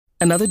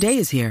Another day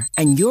is here,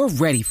 and you're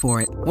ready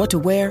for it. What to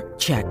wear?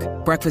 Check.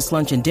 Breakfast,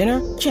 lunch, and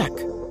dinner? Check.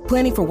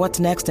 Planning for what's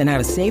next and how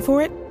to save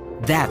for it?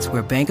 That's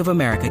where Bank of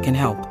America can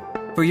help.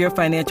 For your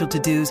financial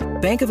to-dos,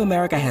 Bank of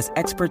America has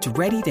experts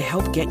ready to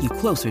help get you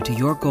closer to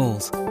your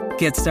goals.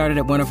 Get started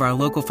at one of our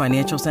local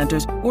financial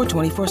centers or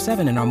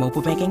 24/7 in our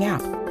mobile banking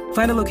app.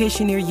 Find a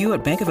location near you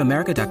at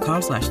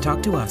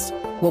bankofamerica.com/talktous.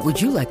 What would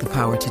you like the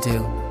power to do?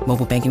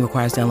 Mobile banking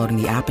requires downloading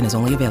the app and is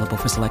only available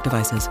for select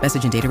devices.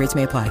 Message and data rates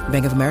may apply.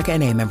 Bank of America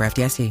N.A., member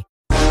FDIC.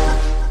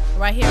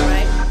 Right here,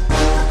 right?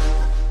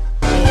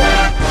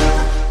 Yeah.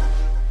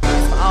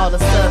 For all the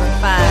Southern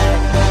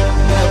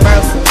Five,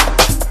 Universal,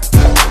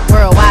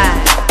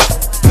 worldwide,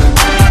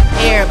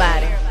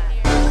 everybody,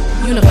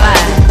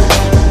 unified.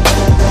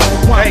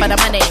 One for the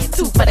money,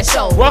 two for the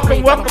show.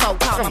 Welcome.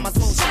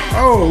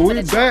 Oh,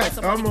 we're back.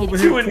 I'm over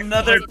here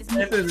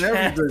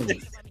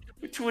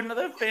to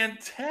another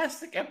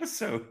fantastic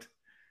episode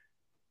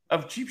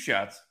of Cheap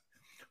Shots.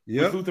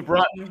 Yep. With Luther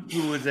Broughton,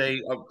 who is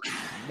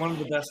one of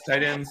the best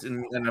tight ends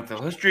in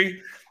NFL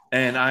history,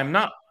 and I'm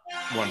not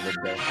one of the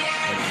best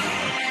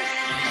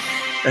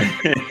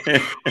tight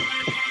ends.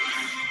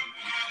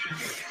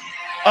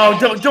 Oh,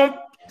 don't,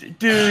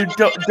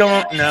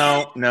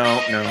 no.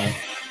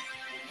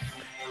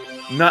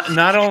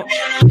 Not all.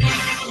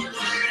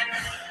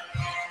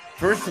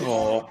 First of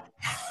all,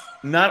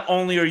 not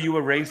only are you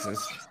a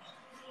racist,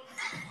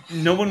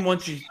 no one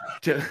wants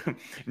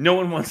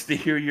to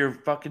hear your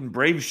fucking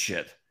brave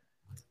shit.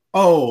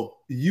 Oh,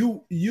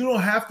 you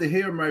don't have to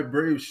hear my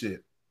brave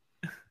shit,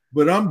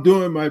 but I'm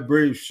doing my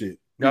brave shit.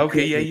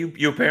 Okay, yeah,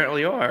 you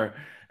apparently are,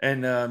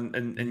 and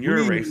you're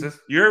a racist.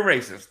 You're a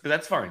racist, but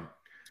that's fine.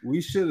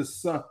 We should have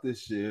sucked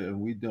this year,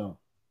 and we don't.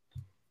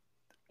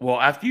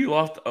 Well, after you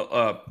lost,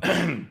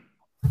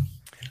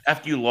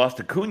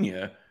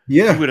 Acuna,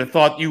 yeah, you would have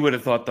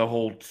thought the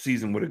whole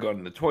season would have gone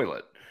in the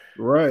toilet,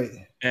 right?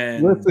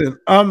 And listen,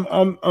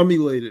 I'm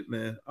elated,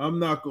 man. I'm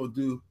not gonna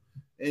do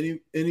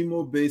any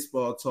more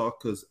baseball talk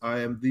because I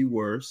am the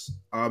worst.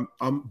 I'm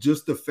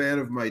just a fan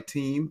of my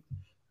team.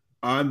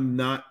 I'm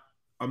not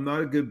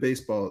a good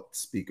baseball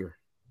speaker.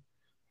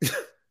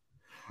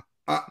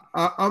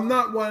 I'm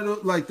not one of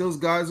those, like those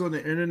guys on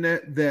the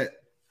internet that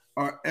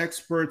are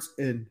experts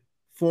in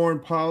foreign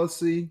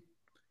policy,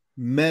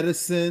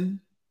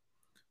 medicine,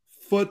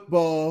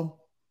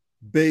 football,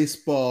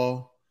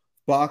 baseball,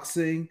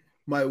 boxing,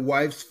 my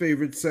wife's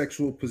favorite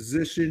sexual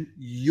position,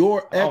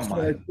 your ex. Oh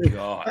my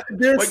God.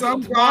 There's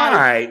some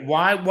guy.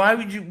 Why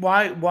would you?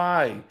 Why?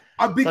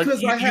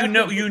 Because like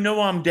you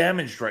know I'm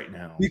damaged right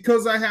now.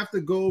 Because I have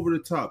to go over the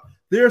top.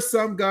 There are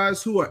some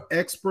guys who are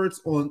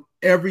experts on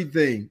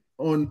everything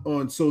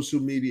on social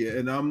media,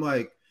 and I'm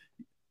like,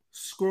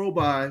 scroll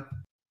by.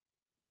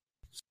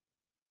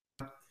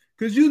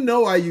 Because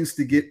I used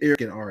to get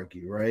Eric and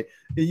argue, right?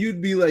 And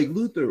you'd be like,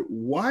 Luther,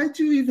 why'd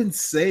you even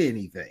say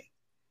anything?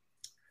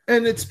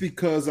 And it's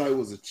because I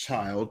was a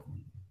child.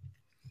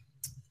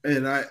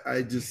 And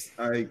I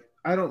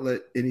don't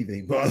let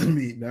anything bother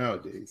me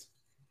nowadays.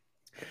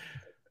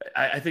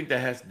 I think that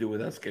has to do with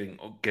us getting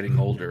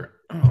older.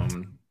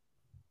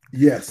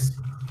 Yes,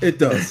 it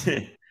does.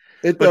 It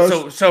but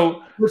does.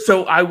 So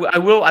I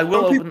will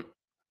open.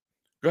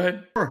 Go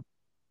ahead. People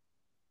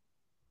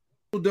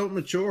don't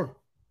mature.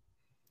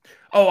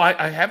 Oh,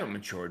 I haven't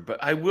matured,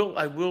 but I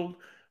will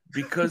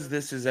because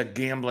this is a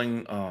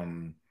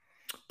gambling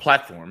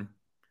platform.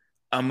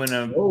 I'm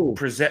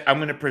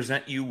gonna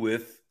present you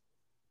with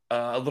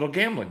a little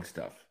gambling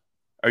stuff.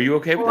 Are you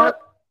okay with that?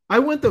 I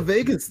went to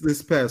Vegas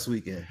this past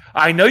weekend.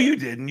 I know you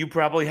did, and you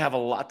probably have a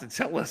lot to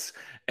tell us,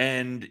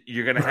 and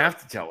you're gonna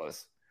have to tell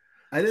us.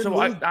 I didn't.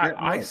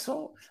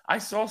 So I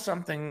saw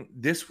something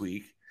this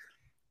week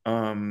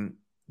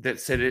that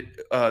said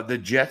the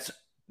Jets,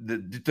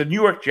 the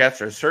New York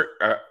Jets are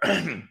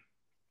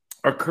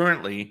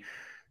currently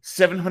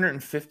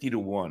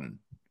 750-1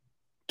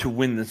 to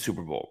win the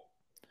Super Bowl.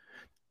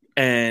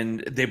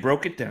 And they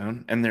broke it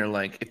down, and they're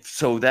like,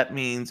 so that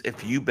means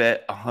if you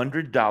bet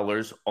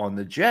 $100 on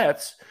the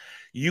Jets,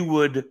 you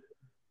would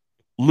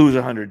lose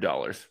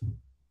 $100.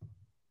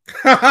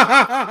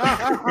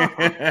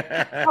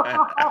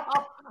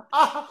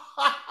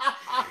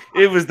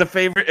 It was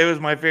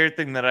my favorite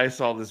thing that I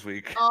saw this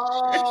week.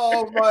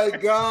 Oh my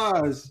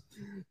gosh.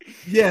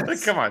 Yes.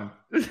 Like, come on.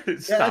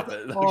 Stop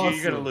it. Like, awesome.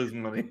 You're going to lose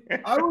money.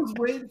 I was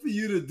waiting for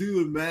you to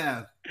do the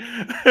math.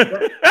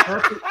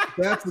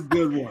 That's a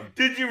good one.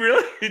 Did you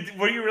really?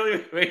 Were you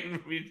really waiting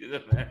for me to do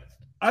the math?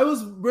 I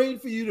was waiting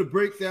for you to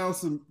break down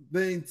some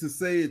things to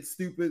say it's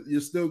stupid. You're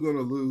still going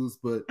to lose,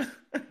 but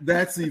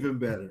that's even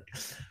better.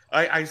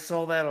 I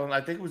saw that on,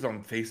 I think it was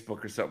on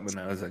Facebook or something, and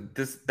I was like,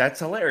 that's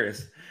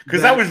hilarious.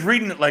 Because I was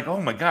reading it like,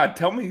 oh my God,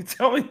 tell me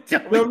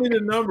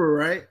the number,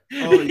 right?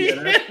 Oh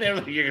yeah,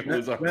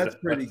 that's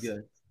pretty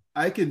good.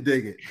 I can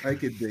dig it.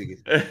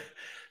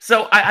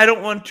 So I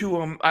don't want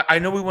to. I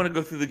know we want to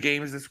go through the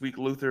games this week,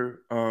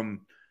 Luther.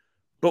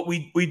 But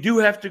we do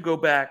have to go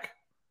back.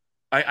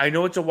 I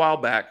know it's a while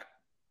back,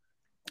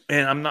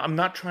 and I'm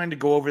not trying to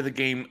go over the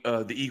game,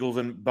 the Eagles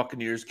and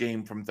Buccaneers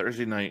game from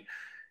Thursday night,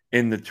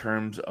 in the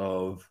terms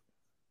of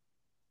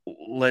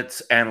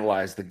let's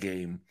analyze the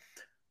game.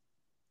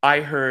 I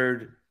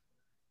heard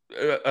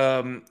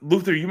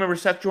Luther. You remember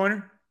Seth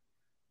Joyner?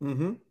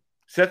 Mm-hmm.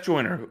 Seth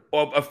Joyner,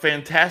 a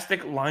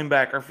fantastic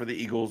linebacker for the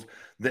Eagles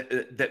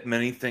that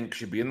many think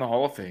should be in the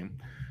Hall of Fame.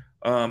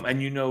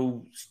 And you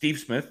know Steve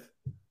Smith,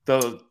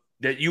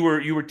 that you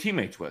were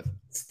teammates with.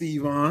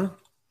 Steve on.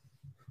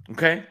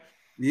 Okay.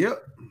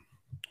 Yep.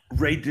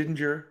 Ray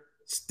Didinger.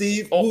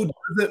 Steve, who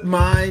doesn't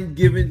mind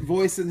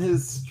voicing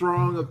his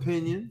strong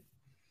opinion.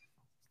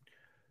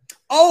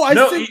 Oh, I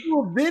sent you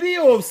a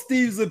video of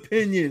Steve's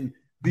opinion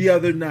the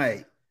other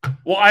night.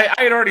 Well, I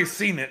had already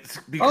seen it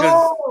because.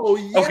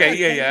 Yes, okay,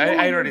 yeah,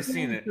 I had already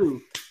seen it. Go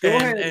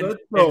ahead,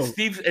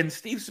 and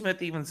Steve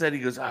Smith even said, he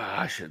goes,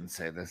 I shouldn't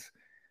say this.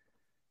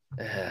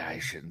 I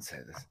shouldn't say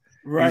this.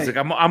 Right. He's like,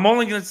 I'm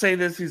only going to say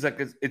this. He's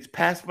like, it's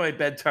past my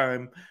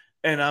bedtime,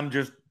 and I'm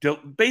just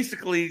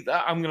basically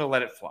I'm going to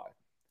let it fly,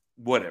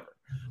 whatever.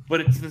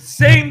 But it's the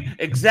same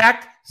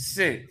exact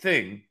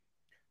thing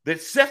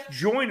that Seth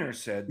Joyner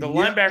said, the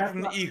linebacker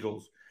from the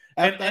Eagles.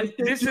 And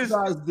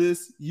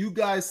you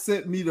guys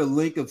sent me the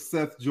link of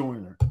Seth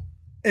Joyner,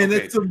 and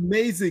it's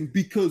amazing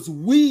because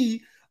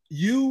me,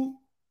 you,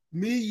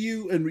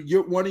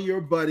 and one of your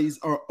buddies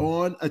are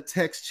on a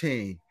text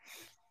chain.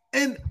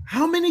 And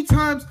how many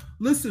times?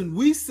 Listen,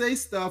 we say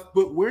stuff,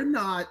 but we're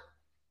not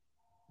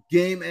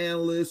game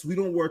analysts. We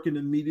don't work in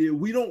the media.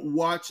 We don't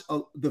watch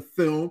the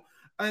film.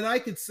 And I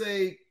could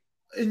say,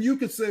 and you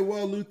could say,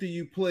 well, Luther,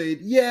 you played.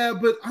 Yeah,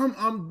 but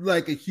I'm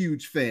like a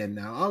huge fan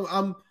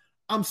now.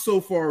 I'm so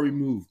far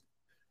removed.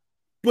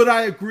 But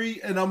I agree,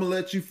 and I'm gonna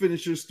let you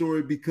finish your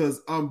story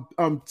because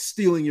I'm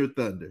stealing your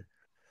thunder.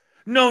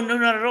 No,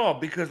 not at all.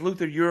 Because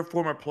Luther, you're a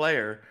former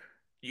player.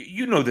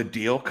 You know the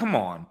deal. Come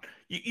on,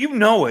 you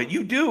know it.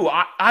 You do.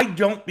 I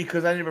don't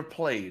because I never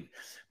played.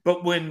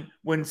 But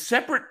when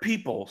separate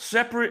people,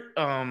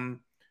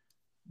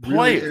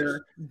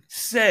 players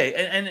say,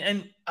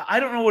 and I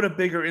don't know what a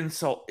bigger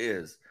insult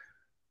is.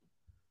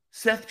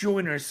 Seth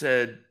Joyner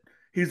said,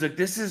 he's like,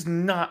 this is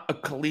not a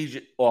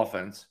collegiate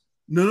offense.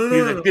 No.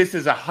 He's like, this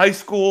is a high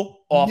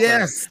school offense.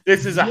 Yes.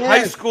 This is a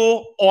high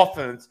school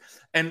offense.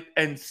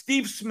 And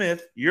Steve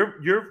Smith,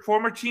 your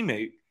former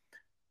teammate,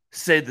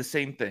 said the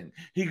same thing.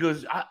 He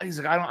goes, he's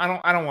like,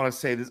 I don't want to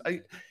say this.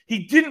 He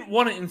didn't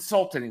want to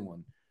insult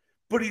anyone,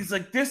 but he's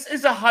like, this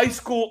is a high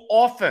school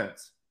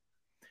offense.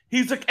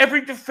 He's like,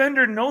 every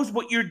defender knows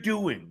what you're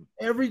doing.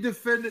 Every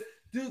defender,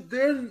 dude,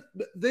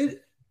 they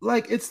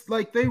like, it's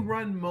like they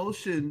run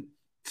motion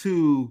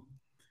to.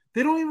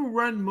 They don't even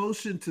run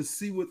motion to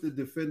see what the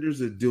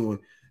defenders are doing.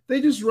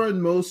 They just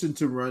run motion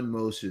to run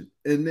motion,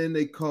 and then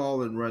they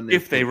call and run.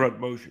 If they run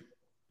motion,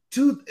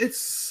 dude, it's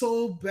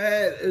so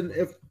bad. And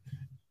if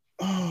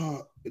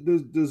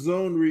the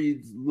zone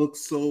reads look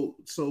so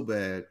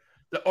bad.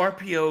 The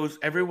RPOs,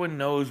 everyone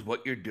knows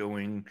what you're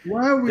doing.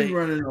 Why are we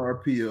running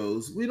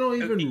RPOs? We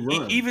don't even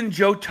run. Even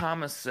Joe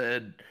Thomas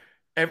said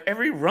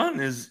every run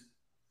is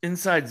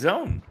inside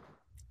zone.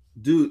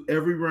 Dude,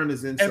 every run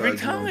is inside every zone.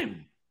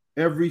 Time.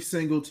 Every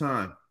single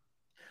time.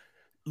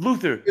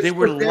 Luther, they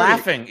were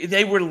laughing.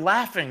 They were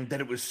laughing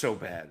that it was so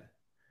bad.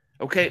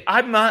 Okay, I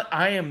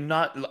am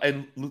not,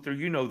 and Luther,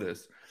 you know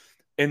this.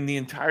 In the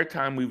entire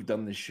time we've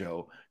done this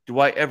show, do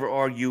I ever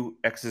argue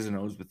X's and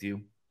O's with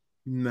you?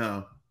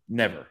 No.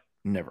 Never.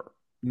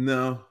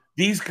 No.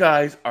 These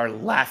guys are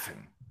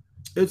laughing.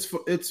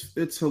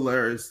 It's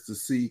hilarious to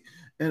see.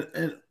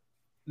 And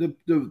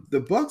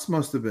the Bucks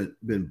must have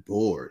been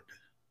bored.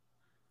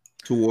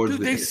 Towards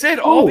they said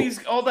all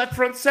that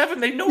front seven,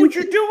 they know what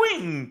you're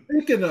doing.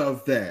 Thinking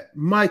of that,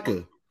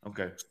 Micah.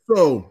 Okay.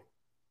 So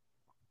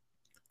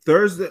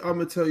Thursday, I'm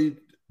gonna tell you,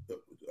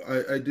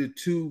 I did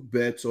 2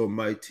 bets on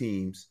my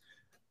teams,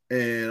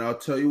 and I'll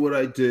tell you what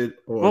I did.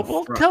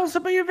 Well, tell us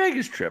about your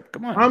Vegas trip.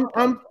 Come on.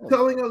 I'm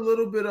telling a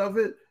little bit of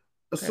it.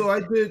 Okay. So I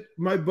did.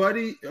 My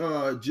buddy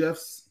Jeff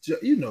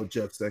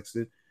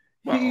Sexton.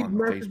 He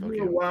messaged me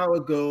a while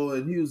ago,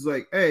 and he was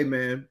like, "Hey,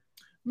 man.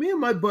 Me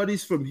and my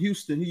buddies from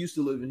Houston, he used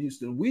to live in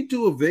Houston. We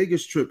do a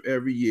Vegas trip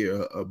every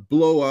year, a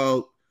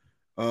blowout.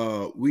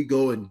 We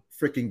go and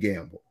freaking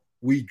gamble.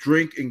 We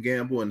drink and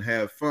gamble and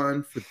have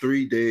fun for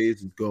 3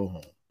 days and go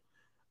home."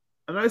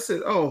 And I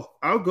said, "Oh,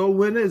 I'll go.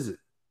 When is it?"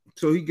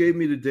 So he gave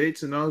me the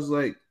dates, and I was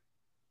like,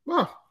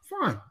 "Well,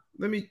 fine.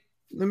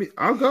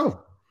 I'll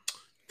go."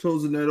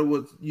 Told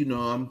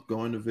Zanetta I'm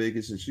going to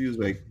Vegas, and she was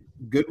like,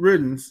 "Good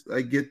riddance.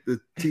 I get the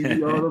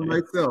TV all to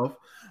myself."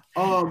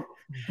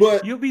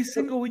 But you'll be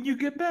single when you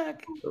get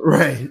back.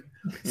 Right.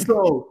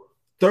 So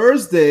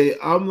Thursday,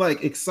 I'm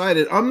like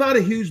excited. I'm not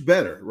a huge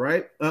bettor,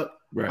 right?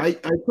 Right.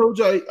 I told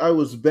you I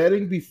was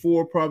betting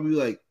before, probably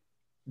like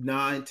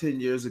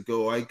 9-10 years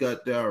ago. I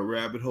got down a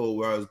rabbit hole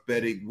where I was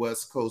betting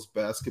West Coast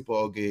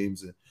basketball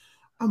games. And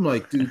I'm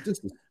like, dude, this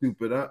is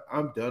stupid.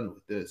 I'm done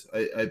with this.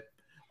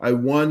 I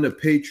won the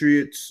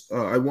Patriots.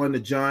 I won the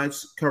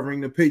Giants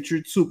covering the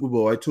Patriots Super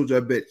Bowl. I told you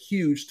I bet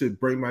huge to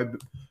bring my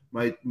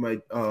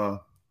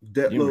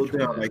debt load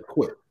down. I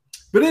quit.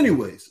 But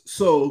anyways,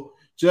 so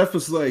Jeff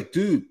was like,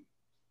 dude,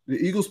 the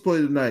Eagles play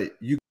tonight.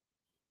 You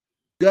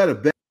got to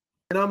bet.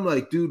 And I'm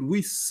like, dude,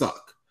 we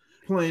suck.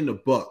 playing the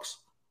Bucks.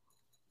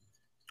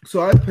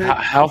 So I picked.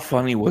 How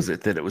funny was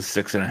it that it was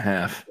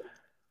 6.5?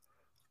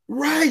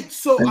 Right.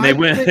 So and they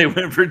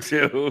went for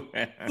 2.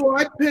 So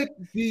I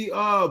picked the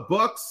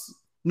Bucks.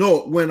 No,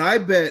 when I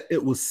bet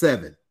it was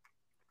 7.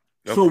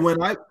 Okay. So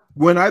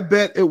when I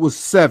bet it was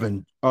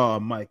 7,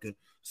 Micah.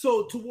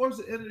 So towards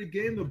the end of the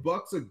game, the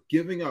Bucks are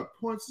giving up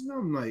points, and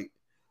I'm like,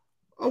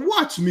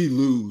 watch me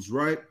lose,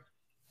 right?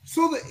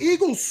 So the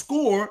Eagles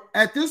score.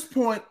 At this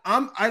point,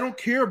 I don't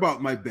care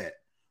about my bet.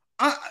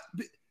 I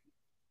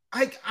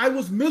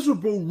was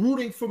miserable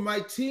rooting for my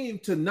team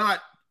to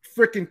not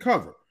freaking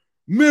cover.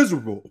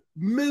 Miserable.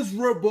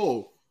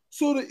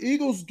 So the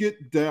Eagles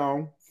get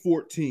down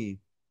 14.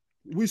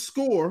 We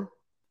score,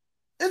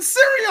 and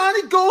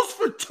Sirianni goes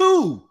for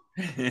 2.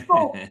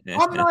 So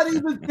I'm not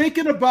even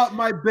thinking about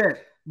my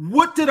bet.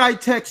 What did I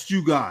text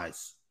you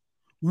guys?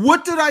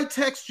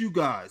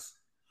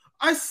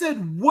 I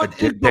said, what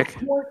is the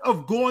point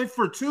of going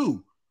for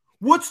 2?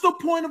 What's the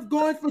point of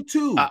going for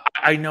 2?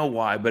 I know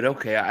why, but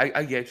okay,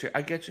 I get you.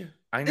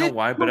 I know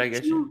why, but I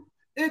get you.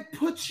 It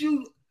puts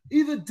you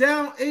either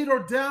down 8 or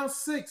down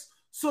 6.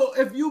 So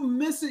if you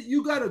miss it,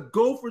 you got to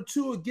go for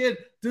 2 again.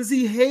 Does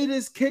he hate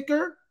his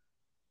kicker?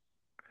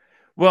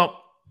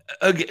 Well,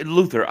 again,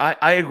 Luther,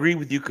 I agree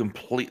with you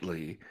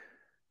completely.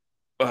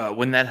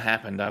 When that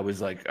happened, I was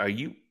like, are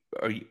you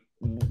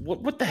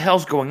what the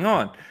hell's going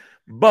on?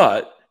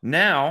 But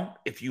now,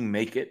 if you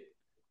make it,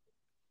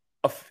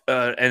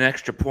 an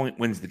extra point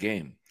wins the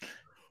game.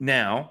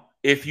 Now,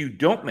 if you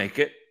don't make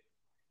it,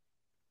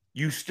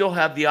 you still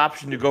have the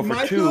option to go for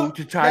 2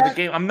 to tie the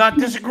game. I'm not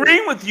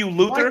disagreeing with you,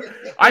 Luther.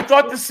 Micah, I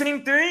thought the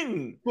same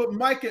thing. But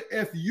Micah,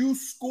 if you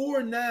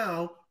score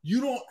now,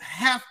 you don't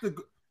have to.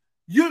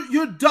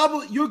 You're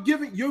double.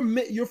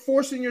 You're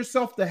forcing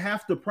yourself to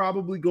have to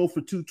probably go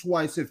for 2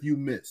 twice if you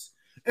miss.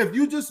 If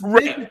you just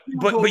make it,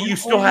 but you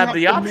still have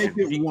the option.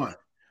 Make it 1.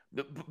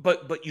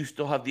 But you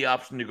still have the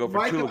option to go for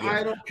Micah, 2 again.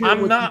 I don't care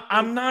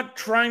I'm not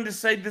trying to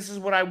say this is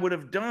what I would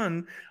have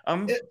done.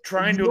 I'm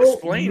trying to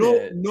explain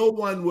it. No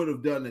one would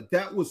have done it.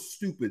 That was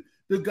stupid.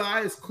 The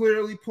guy is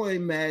clearly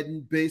playing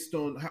Madden based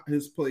on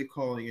his play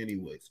calling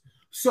anyways.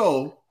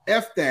 So,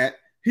 F that.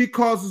 He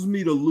causes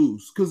me to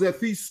lose because if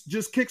he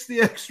just kicks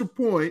the extra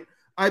point,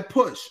 I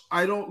push.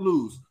 I don't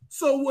lose.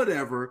 So,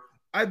 whatever.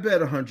 I bet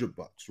 $100,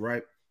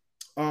 right?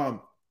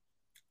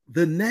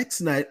 The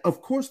next night,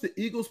 of course, the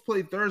Eagles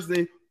play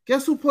Thursday.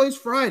 Guess who plays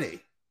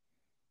Friday?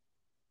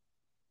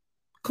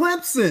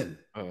 Clemson.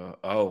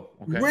 Okay.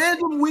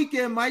 Random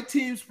weekend. My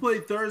teams play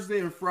Thursday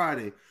and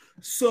Friday.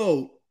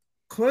 So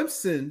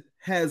Clemson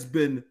has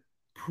been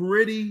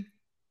pretty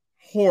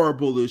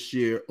horrible this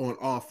year on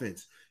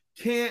offense.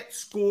 Can't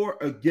score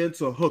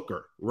against a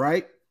hooker,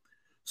 right?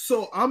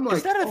 So I'm like,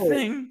 is that a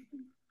thing?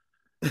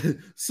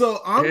 So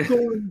I'm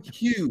going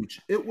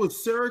huge. It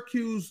was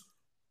Syracuse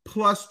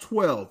plus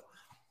 12.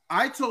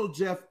 I told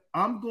Jeff,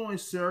 I'm going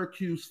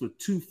Syracuse for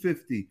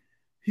 250.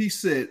 He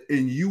said,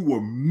 and you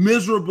were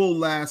miserable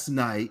last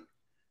night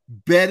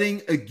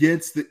betting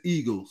against the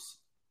Eagles.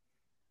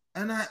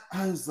 And I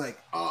was like,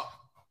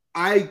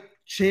 I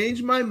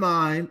changed my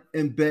mind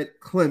and bet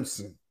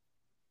Clemson.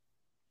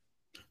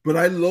 But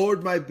I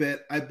lowered my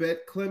bet. I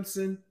bet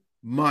Clemson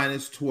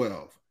minus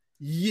 12.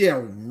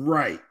 Yeah,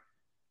 right.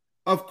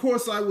 Of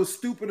course, I was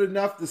stupid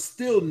enough to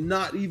still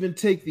not even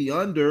take the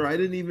under. I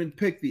didn't even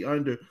pick the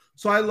under.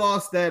 So I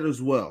lost that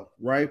as well,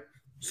 right?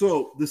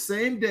 So the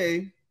same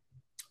day,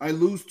 I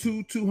lose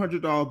 2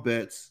 $200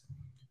 bets.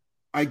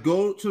 I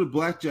go to the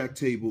blackjack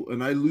table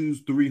and I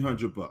lose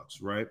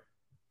 $300, right?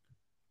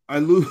 I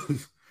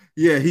lose.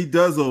 Yeah, he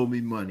does owe me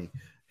money.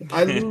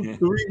 I lose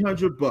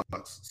 $300.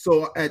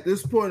 So at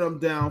this point, I'm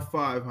down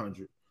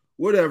 500.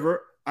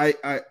 Whatever.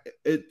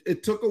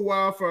 It took a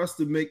while for us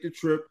to make the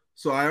trip.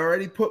 So I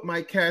already put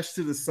my cash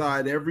to the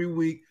side every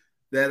week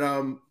that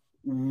I'm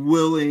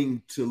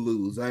willing to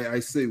lose. I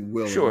say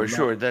willing.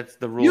 Sure. That's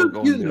the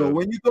rule. You know,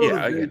 when you go to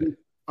Vegas,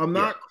 I'm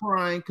not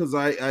crying because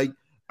I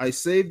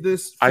saved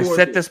this. I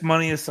set this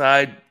money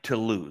aside to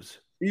lose.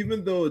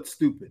 Even though it's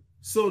stupid.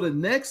 So the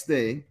next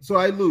day, so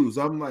I lose.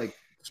 I'm like,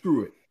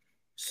 screw it.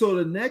 So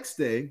the next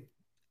day,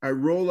 I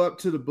roll up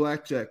to the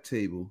blackjack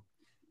table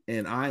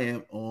and I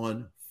am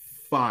on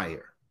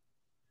fire.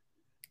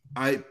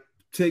 I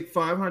take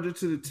 500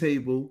 to the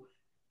table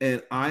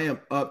and I am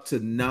up to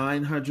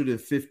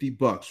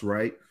 $950,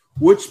 right?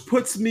 Which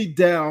puts me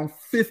down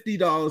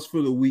 $50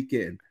 for the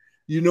weekend.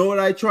 You know what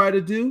I try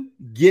to do?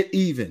 Get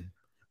even.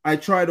 I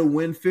try to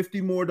win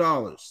 $50 more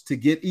to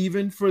get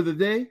even for the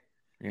day.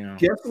 Yeah.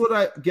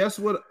 Guess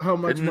what? How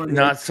much money?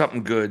 Not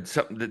something good.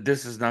 Something that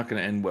this is not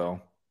going to end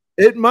well.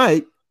 It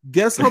might.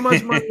 Guess how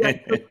much money I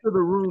took to the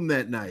room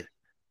that night?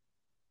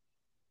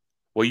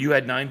 Well, you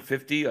had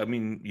 $950. I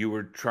mean, you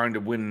were trying to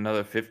win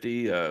another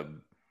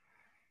 50,000.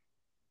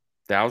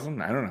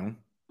 I don't know.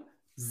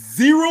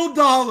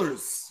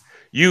 $0.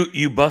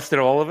 You busted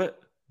all of it.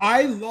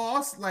 I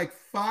lost like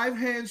 5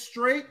 hands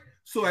straight.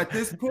 So at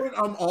this point,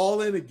 I'm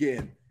all in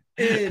again.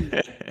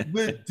 And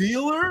with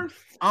dealer,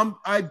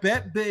 I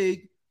bet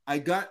big. I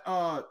got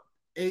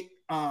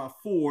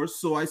fours,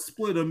 so I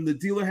split them. The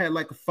dealer had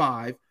like a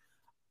 5.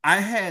 I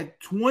had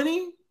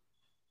 20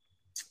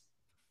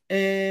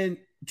 and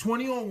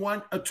 20 on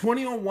one,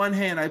 20 on one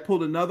hand. I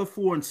pulled another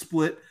 4 and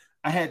split.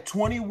 I had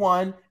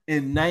 21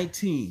 and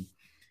 19.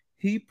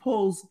 He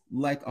pulls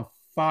like a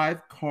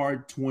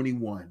 5-card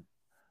 21.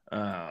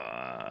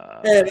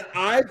 And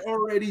I've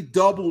already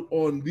doubled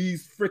on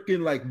these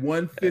freaking like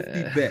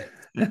 150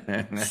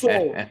 bets.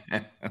 So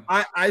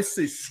I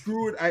say,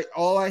 screw it.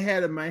 All I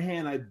had in my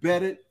hand, I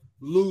bet it,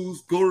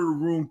 lose, go to the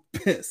room,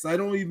 piss.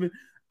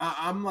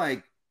 I'm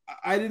like,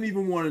 I didn't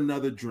even want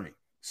another drink.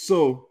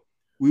 So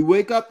we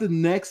wake up the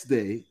next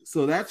day.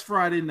 So that's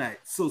Friday night.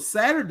 So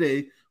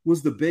Saturday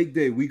was the big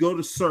day. We go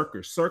to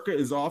Circa. Circa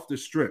is off the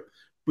strip,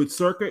 but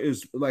Circa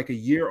is like a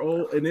year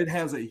old, and it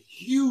has a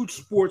huge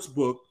sports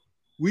book.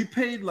 We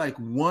paid like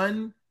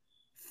 $150,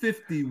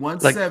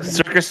 $170.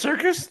 Like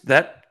Circus?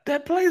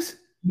 That place?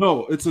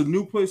 No, it's a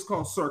new place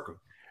called Circa.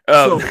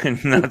 Oh, so,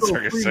 not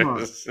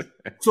Circus.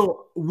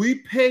 So we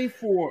pay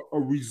for a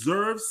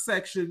reserve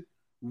section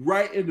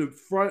right in the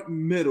front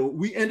middle.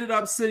 We ended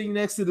up sitting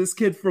next to this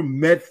kid from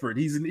Medford.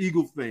 He's an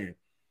Eagle fan.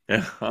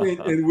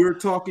 and we're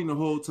talking the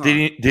whole time.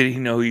 Did he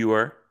know who you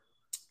were?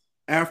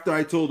 After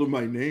I told him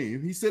my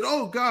name, he said,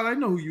 "Oh God, I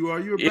know who you are.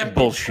 You're back."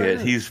 Bullshit.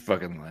 He's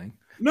fucking lying.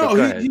 No,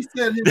 he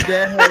said his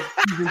dad had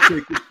season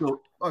tickets,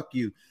 so fuck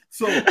you.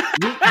 So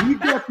we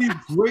got these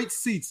great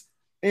seats,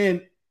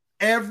 and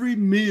every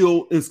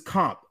meal is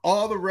comp.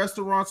 All the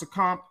restaurants are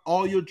comp.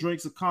 All your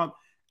drinks are comp.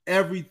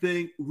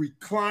 Everything,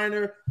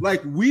 recliner.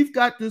 Like, we've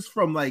got this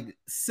from like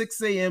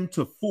 6 a.m.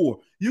 to 4.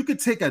 You could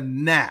take a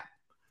nap.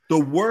 The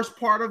worst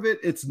part of it,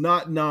 it's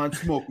not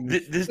non-smoking.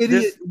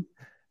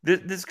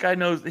 This guy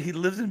knows. He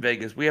lives in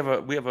Vegas. We have a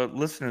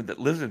listener that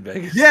lives in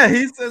Vegas. Yeah,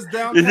 he says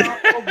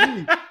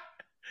downtown.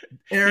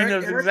 Eric, he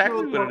knows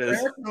exactly what it is.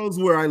 Eric knows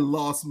where I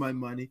lost my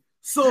money.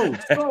 So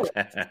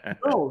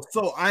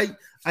I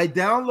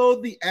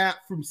download the app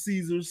from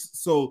Caesars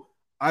so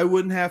I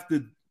wouldn't have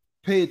to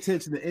pay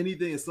attention to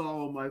anything. It's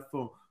all on my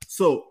phone.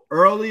 So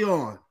early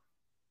on,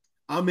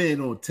 I'm in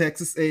on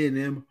Texas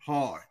A&M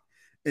hard,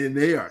 and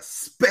they are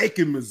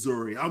spanking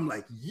Missouri. I'm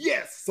like,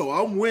 yes. So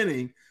I'm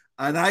winning,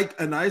 and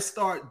I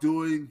start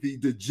doing the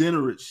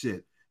degenerate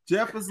shit.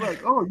 Jeff is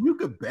like, oh, you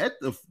could bet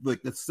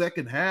the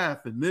second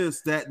half and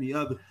this, that, and the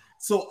other.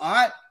 So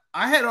I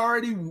had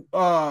already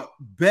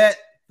bet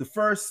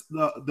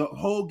the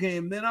whole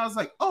game. Then I was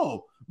like,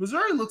 oh,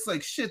 Missouri looks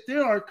like shit. They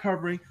aren't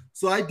covering.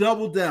 So I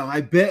doubled down.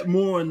 I bet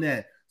more on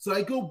that. So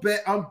I go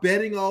bet. I'm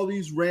betting all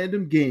these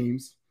random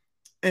games,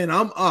 and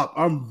I'm up.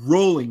 I'm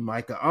rolling,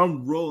 Micah.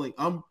 I'm rolling.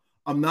 I'm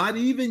not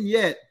even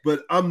yet,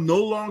 but I'm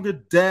no longer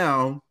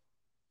down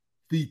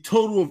the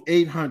total of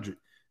 800.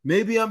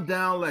 Maybe I'm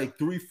down like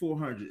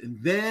 300-400. And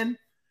then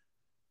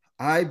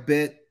I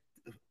bet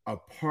a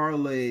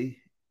parlay,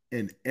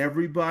 and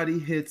everybody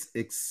hits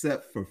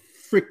except for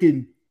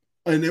freaking,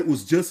 and it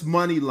was just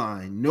money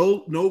line.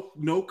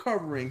 No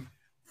covering.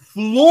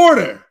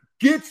 Florida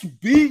gets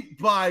beat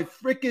by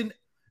freaking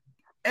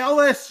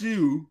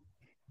LSU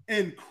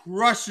and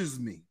crushes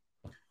me.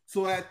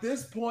 So at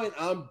this point,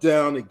 I'm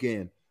down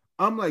again.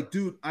 I'm like,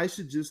 dude, I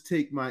should just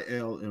take my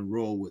L and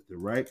roll with it,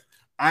 right?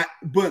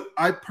 But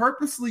I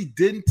purposely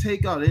didn't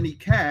take out any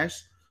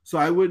cash so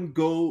I wouldn't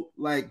go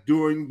like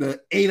during the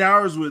 8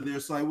 hours we're there,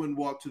 so I wouldn't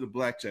walk to the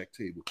blackjack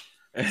table.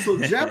 So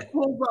Jeff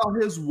pulls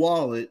out his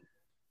wallet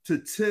to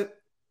tip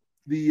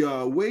the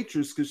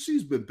waitress because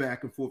she's been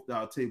back and forth to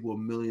our table a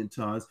million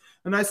times.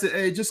 And I said,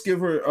 hey, just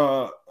give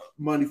her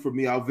money for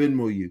me. I'll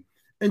Venmo you.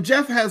 And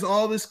Jeff has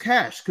all this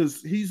cash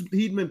because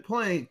he'd been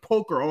playing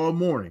poker all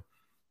morning.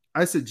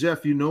 I said,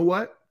 Jeff, you know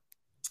what?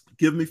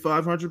 Give me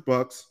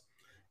 $500.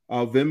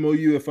 I'll Venmo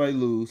you if I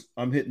lose.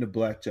 I'm hitting the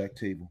blackjack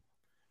table.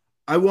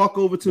 I walk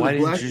over to the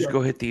blackjack. Why didn't you just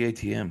go hit the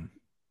ATM?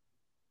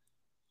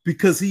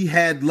 Because he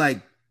had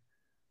like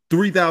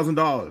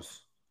 $3,000.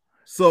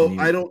 So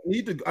I don't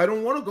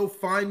want to go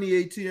find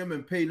the ATM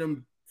and pay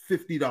them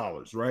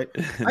 $50, right?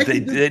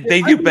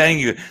 They do bang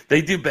you.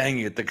 They do bang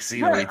you at the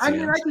casino ATM. I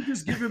mean, I could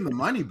just give him the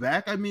money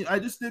back. I mean, I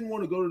just didn't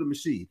want to go to the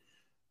machine.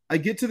 I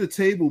get to the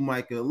table,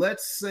 Micah.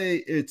 Let's say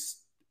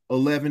it's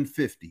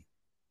 $11.50.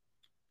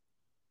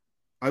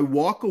 I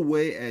walk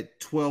away at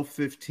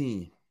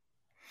 $12.15.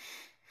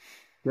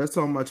 That's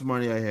how much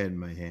money I had in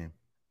my hand.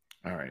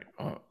 All right.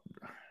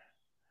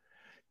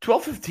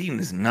 $12.15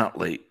 is not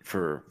late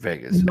for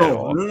Vegas.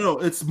 No.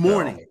 It's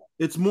morning. No.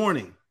 It's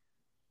morning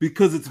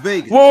because it's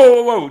Vegas.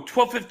 Whoa.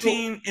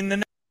 $12.15 in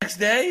the next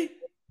day?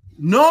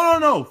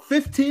 No.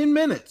 15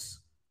 minutes.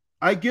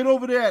 I get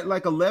over there at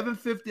like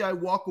 $11.50. I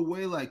walk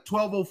away like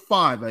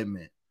 $12.05. I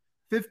meant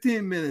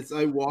 15 minutes.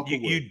 I walk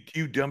away.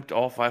 You dumped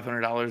all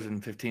 $500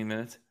 in 15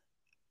 minutes?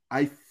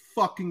 I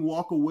fucking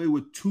walk away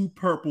with 2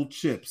 purple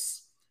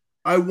chips.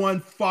 I won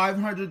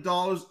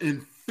 $500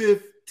 in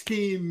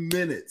 15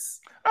 minutes.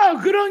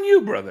 Oh, good on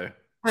you, brother.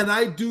 And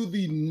I do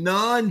the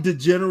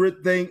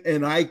non-degenerate thing,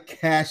 and I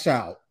cash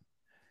out.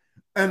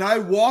 And I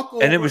walk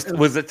over. And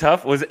was it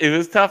tough? It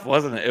was tough,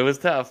 wasn't it? It was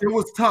tough. It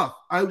was tough.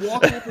 I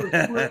walk over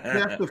and flip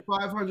back the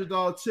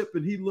 $500 chip,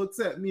 and he looks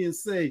at me and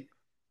say,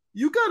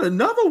 you got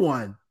another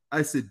one.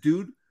 I said,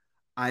 dude,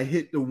 I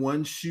hit the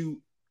one shoot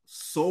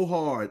so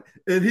hard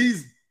and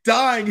he's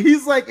dying.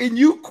 He's like, and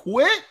you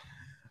quit?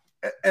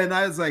 And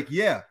I was like,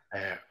 yeah.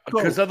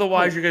 Because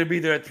otherwise you're going to be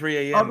there at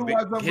 3 a.m.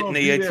 hitting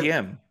the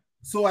ATM.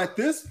 So at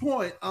this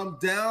point, I'm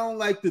down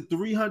like the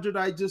 300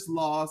 I just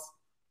lost.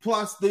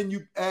 Plus, then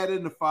you add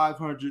in the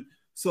 500.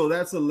 So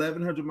that's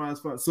 1,100 minus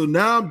 5. So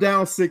now I'm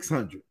down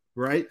 600,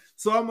 right?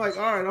 So I'm like,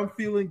 all right, I'm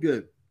feeling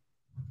good.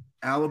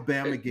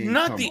 Alabama game.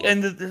 Not the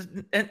end of this,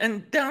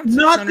 and down 600.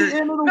 Not the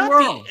end of the world.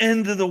 Not the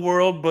end of the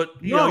world, but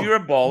you know, you're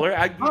a baller.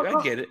 I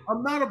get it.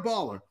 I'm not a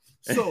baller.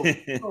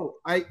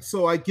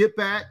 So I get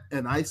back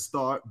and I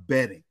start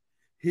betting.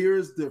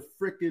 Here's the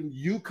freaking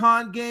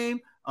UConn game.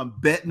 I'm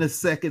betting the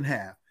second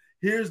half.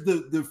 Here's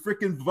the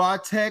freaking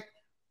Vatek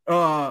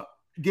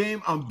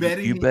game. I'm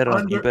betting. You bet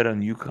on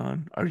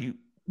UConn? Are you?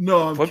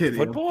 No, I'm kidding.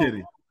 Football?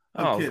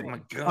 I'm kidding. Oh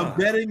my God! I'm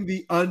betting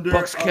the under.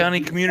 Bucks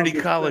County Community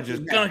College is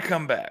gonna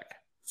come back.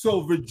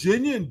 So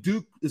Virginia and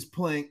Duke is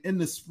playing, and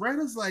the spread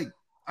is like,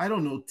 I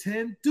don't know,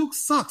 10. Duke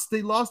sucks.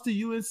 They lost to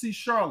UNC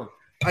Charlotte.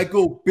 I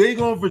go big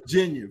on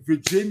Virginia.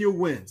 Virginia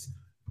wins.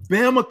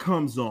 Bama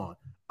comes on.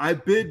 I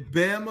bid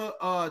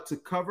Bama to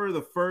cover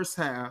the first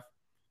half,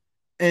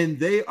 and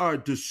they are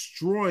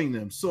destroying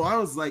them. So I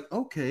was like,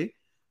 okay,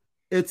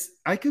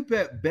 I could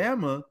bet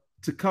Bama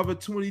to cover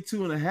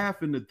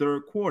 22.5 in the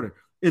third quarter.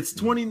 It's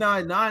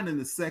 29-9 in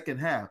the second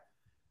half.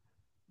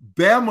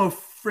 Bama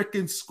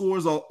freaking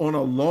scores on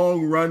a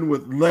long run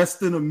with less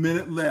than a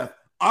minute left.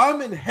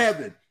 I'm in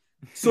heaven.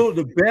 So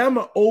the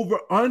Bama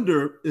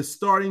over-under is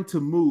starting to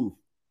move.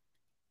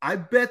 I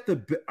bet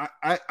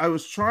I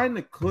was trying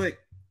to click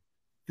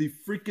the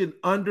freaking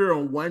under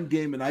on one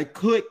game, and I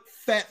clicked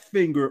fat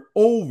finger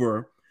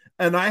over,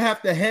 and I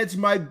have to hedge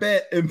my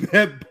bet and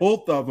bet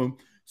both of them.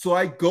 So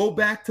I go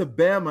back to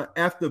Bama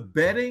after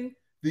betting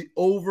the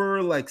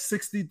over like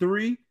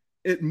 63.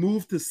 It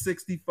moved to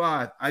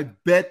 65. I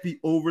bet the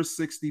over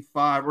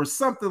 65 or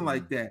something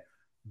like that.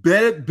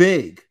 Bet it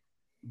big.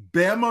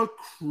 Bama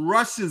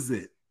crushes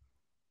it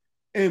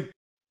and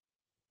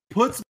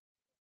puts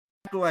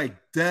like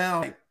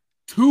down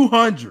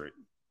 200.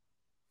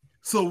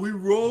 So we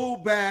roll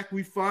back.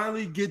 We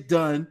finally get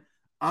done.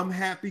 I'm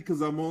happy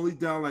because I'm only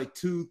down like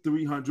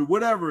 200-300,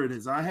 whatever it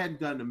is. I hadn't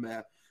done the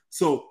math.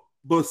 So,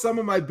 but some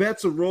of my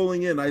bets are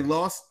rolling in. I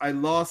lost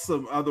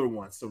some other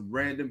ones, some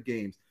random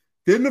games.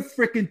 Then the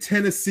freaking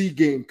Tennessee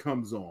game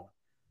comes on,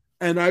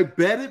 and I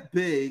bet it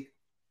big,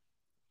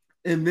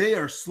 and they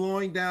are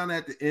slowing down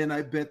at the end.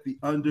 I bet the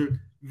under.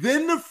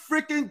 Then the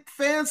freaking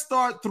fans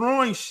start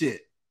throwing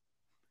shit.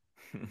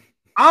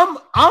 I'm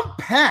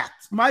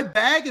packed. My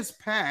bag is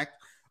packed.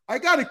 I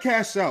got to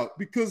cash out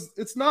because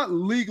it's not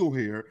legal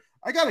here.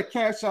 I got to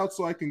cash out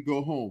so I can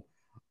go home.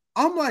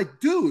 I'm like,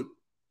 dude,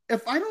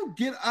 if I don't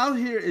get out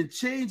here and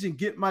change and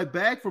get my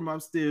bag from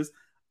upstairs,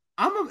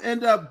 I'm going to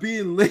end up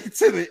being late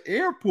to the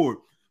airport.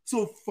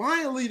 So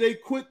finally they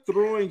quit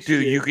throwing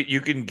shit. Dude,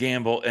 you can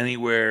gamble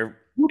anywhere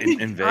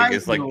in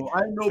Vegas. I know,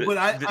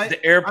 but the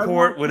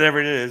airport, whatever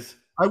it is.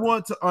 I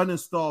want to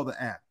uninstall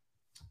the app.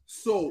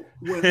 So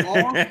when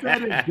all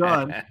said and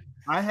done,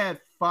 I had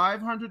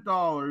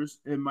 $500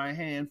 in my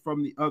hand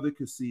from the other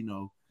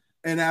casino.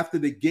 And after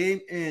the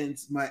game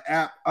ends, my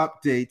app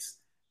updates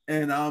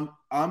and I'm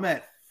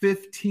at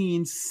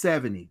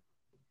 1570.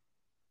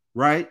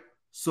 Right?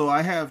 So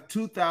I have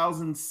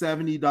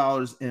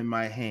 $2,070 in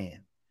my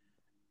hand.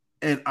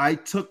 And I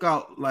took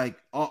out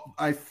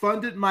I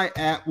funded my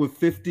app with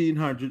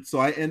 $1,500. So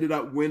I ended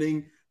up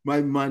winning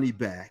my money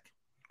back.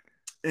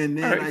 And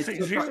then and I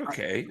took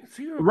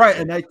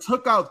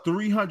out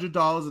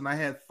 $300 and I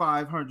had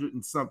 500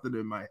 and something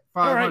in my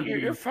 500. All right,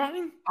 you're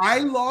fine. I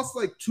lost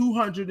like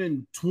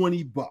 $220.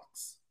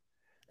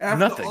 After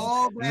nothing.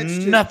 All that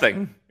shit,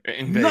 nothing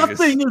in Vegas.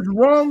 Nothing is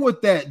wrong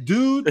with that,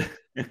 dude.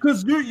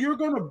 Because you're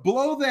gonna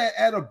blow that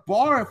at a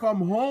bar if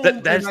I'm home.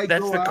 That's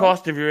the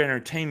cost of your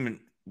entertainment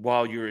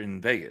while you're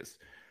in Vegas.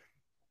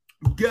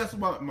 Guess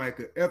what,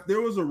 Micah? If there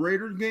was a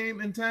Raiders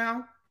game in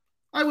town,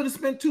 I would have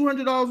spent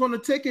 $200 on a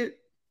ticket.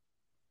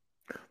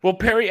 Well,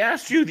 Perry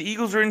asked you. The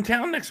Eagles are in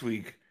town next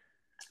week.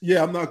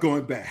 Yeah, I'm not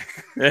going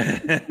back.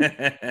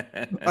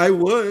 I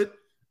would.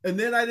 And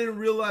then I didn't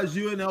realize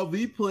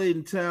UNLV played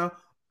in town.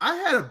 I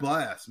had a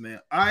blast, man.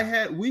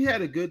 We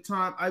had a good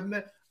time.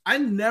 I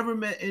never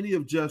met any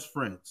of Jeff's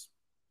friends.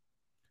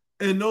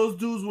 And those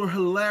dudes were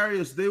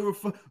hilarious. They were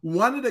fun.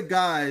 One of the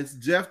guys,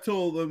 Jeff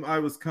told them I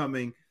was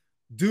coming.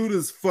 Dude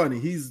is funny.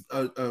 He's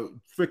a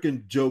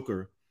freaking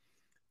joker.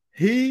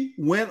 He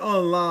went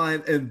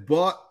online and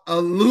bought a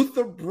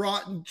Luther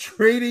Broughton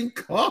trading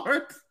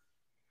card.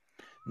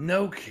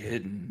 No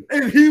kidding.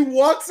 And he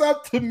walks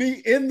up to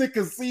me in the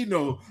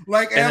casino,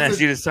 and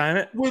asks you to sign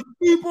it with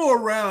people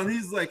around.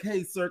 He's like,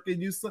 "Hey, sir, can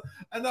you?"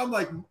 And I'm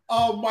like,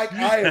 "Oh, Mike,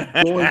 I am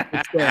going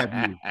to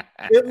stab you."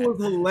 It was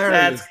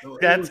hilarious.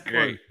 That's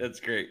great. Fun. That's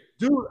great,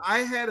 dude. I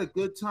had a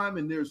good time,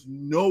 and there's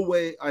no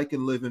way I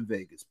can live in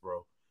Vegas,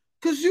 bro,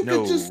 because you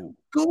could just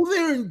go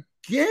there and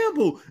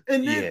gamble,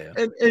 and then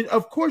and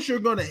of course you're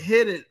gonna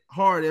hit it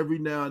hard every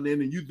now and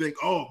then, and you think,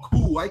 "Oh,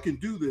 cool, I can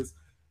do this."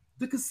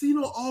 The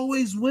casino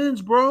always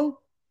wins, bro.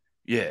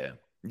 Yeah.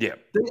 They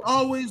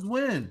always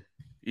win.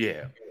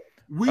 Yeah.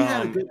 We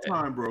had a good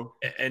time, bro.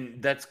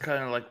 And that's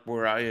kind of like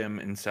where I am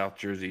in South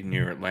Jersey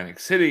near Atlantic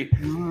City.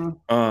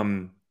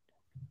 Mm-hmm.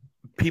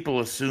 People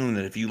assume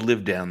that if you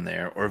live down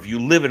there or if you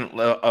live in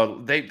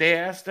they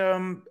asked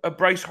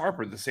Bryce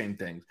Harper the same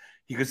thing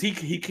because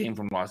he came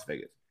from Las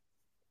Vegas.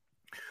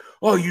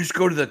 Oh, you just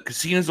go to the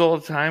casinos all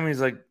the time? He's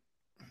like,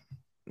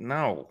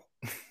 no.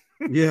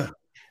 Yeah.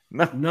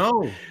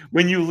 No.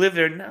 When you live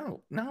there,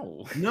 no.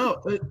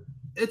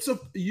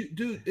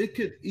 Dude, it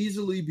could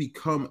easily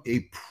become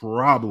a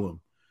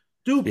problem.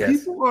 Dude, Yes.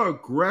 People are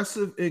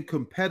aggressive and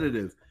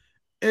competitive.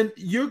 And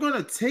you're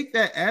gonna take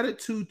that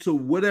attitude to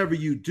whatever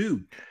you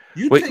do.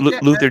 Wait,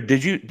 Luther,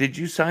 did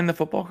you sign the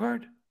football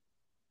card?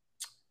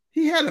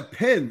 He had a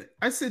pen.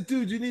 I said,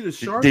 dude, you need a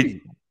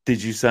Sharpie.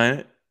 Did you sign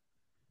it?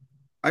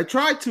 I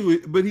tried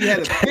to, but he had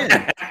a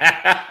pen.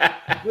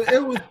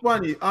 It was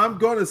funny. I'm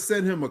gonna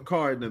send him a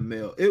card in the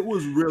mail. It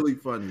was really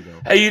funny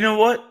though. Hey, you know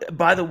what?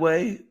 By the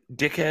way,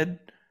 dickhead,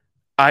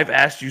 I've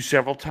asked you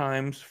several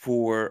times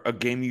for a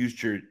game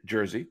used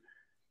jersey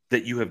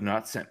that you have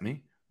not sent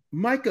me.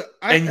 Micah,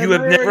 you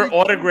have never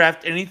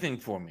autographed anything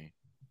for me.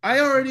 I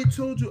already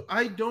told you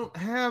I don't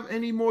have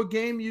any more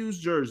game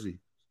used jersey.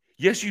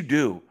 Yes, you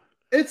do.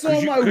 It's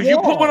on my wall. Because you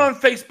put one on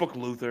Facebook,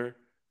 Luther.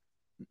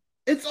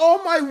 It's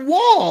on my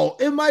wall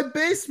in my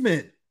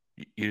basement.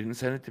 You didn't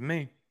send it to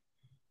me.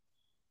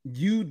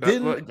 You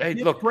didn't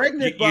get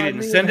pregnant by me. You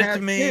didn't send it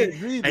to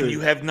me, and you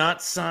have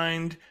not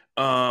signed.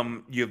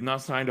 You have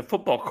not signed a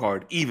football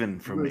card even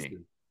for me.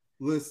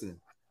 Listen,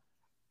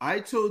 I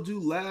told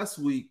you last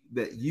week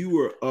that you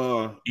were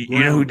you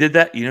know who did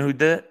that?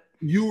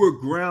 You were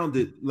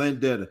grounded,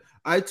 Landetta.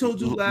 I told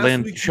you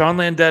last week. Sean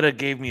Landetta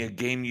gave me a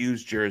game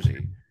used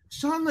jersey.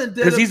 Sean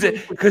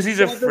Landetta, because he's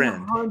a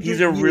friend. He's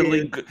a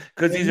really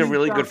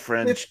good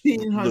friend.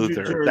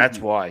 Luther. That's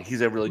why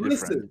he's a really good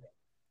friend.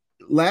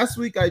 Last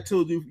week I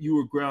told you you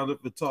were grounded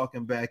for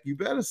talking back. You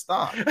better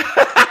stop.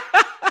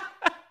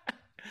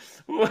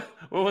 What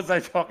was I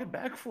talking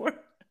back for?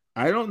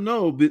 I don't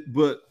know,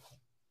 but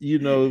you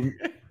know.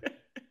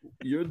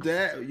 Your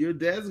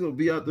dad's gonna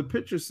be out the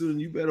picture soon.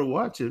 You better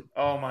watch it.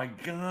 Oh my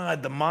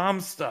God, the mom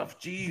stuff.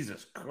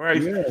 Jesus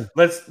Christ. Yeah.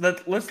 Let's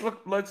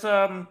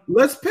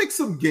pick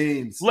some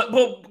games. Do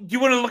you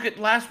want to look at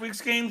last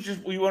week's games?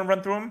 You want to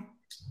run through them?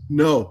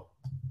 No.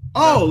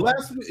 Oh,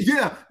 last week.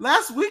 Yeah,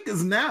 last week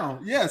is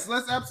now. Yes,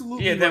 let's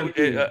absolutely.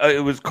 Yeah,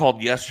 it was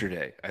called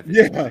yesterday. I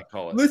think. Yeah.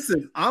 Call it.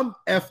 Listen, I'm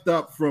effed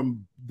up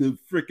from the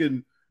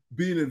freaking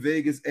being in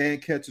Vegas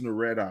and catching a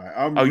red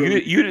eye.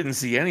 You didn't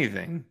see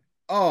anything.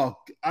 Oh,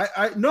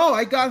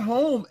 I got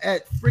home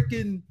at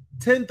freaking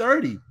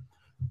 10:30.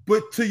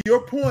 But to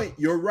your point,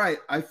 you're right.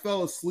 I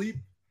fell asleep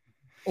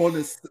on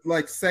this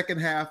second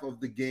half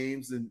of the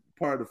games and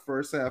part of the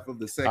first half of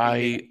the second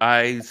game.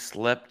 I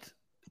slept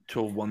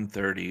till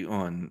 1:30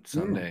 on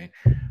Sunday.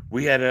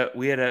 We had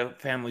a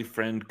family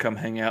friend come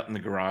hang out in the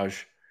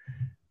garage,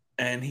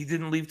 and he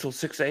didn't leave till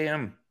 6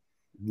 a.m.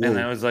 Whoa. And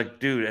I was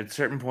like, dude, at a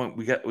certain point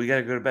we got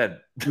to go to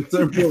bed. We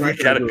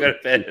got to go to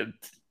bed.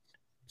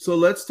 So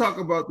let's talk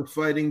about the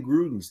Fighting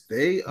Grudens.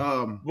 They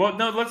well,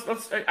 no,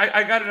 let's.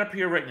 I got it up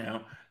here right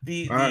now.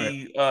 The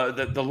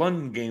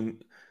London game,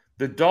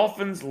 the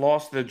Dolphins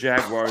lost to the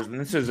Jaguars, and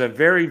this is a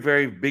very,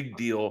 very big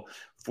deal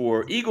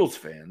for Eagles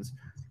fans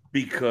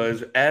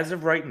because as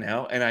of right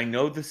now, and I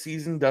know the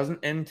season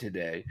doesn't end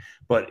today,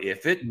 but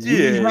if it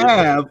did, we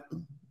have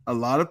a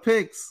lot of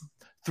picks.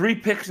 3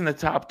 picks in the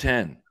top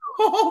 10.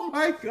 Oh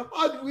my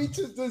God, we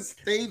should just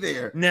stay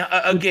there. Now,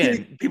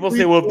 again, people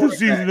say, well, if the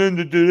season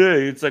ended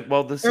today, it's like,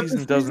 well, the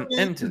season doesn't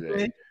end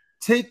today.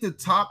 Take the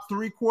top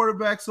 3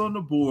 quarterbacks on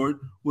the board,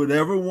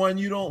 whatever one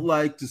you don't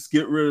like, just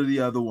get rid of the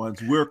other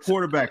ones. We're a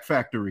quarterback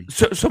factory.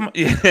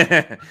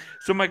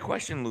 So my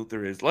question,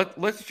 Luther, is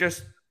let's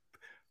just,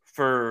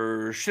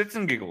 for shits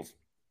and giggles,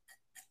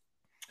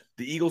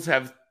 the Eagles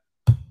have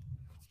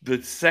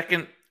the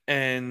second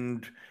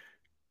and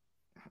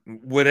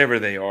whatever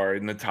they are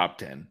in the top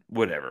 10,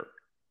 whatever.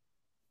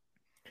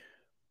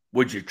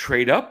 Would you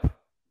trade up?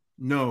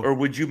 No. Or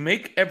would you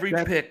make every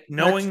pick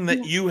knowing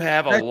that you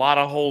have a lot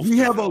of holes to fill?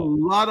 We have a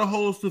lot of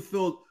holes to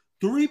fill.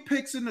 3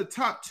 picks in the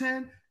top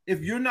 10.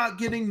 If you're not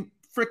getting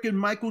freaking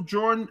Michael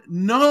Jordan,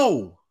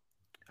 no.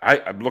 I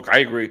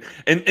agree.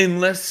 And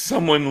unless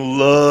someone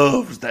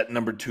loves that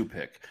number 2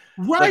 pick.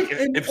 Right.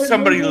 Like if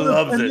somebody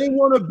loves it. And they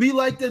want to be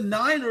like the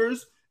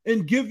Niners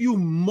and give you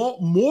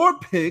more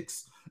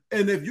picks.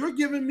 And if you're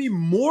giving me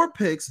more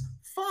picks,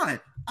 fine.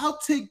 I'll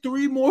take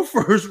 3 more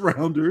first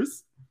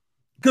rounders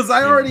because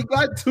I already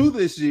got 2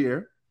 this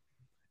year.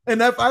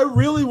 And if I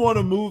really want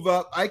to move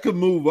up, I could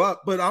move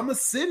up, but I'm going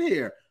to sit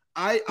here.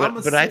 I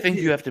think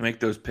you have to make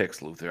those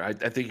picks, Luther. I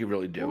think you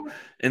really do.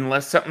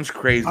 Unless something's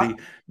crazy.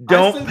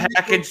 Don't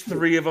package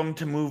 3 of them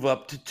to move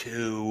up to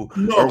 2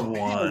 or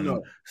 1.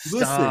 No.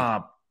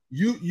 Stop.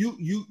 Listen,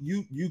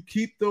 you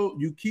keep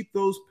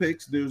those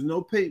picks. There's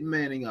no Peyton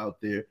Manning out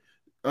there.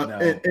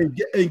 No.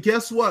 And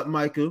guess what,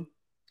 Micah?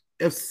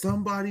 If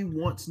somebody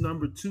wants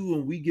number 2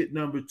 and we get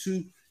number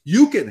 2,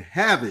 You can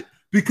have it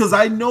because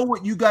I know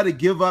what you got to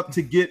give up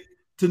to get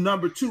to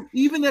number 2.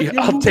 Even if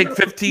I'll take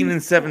 15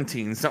 and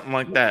 17, something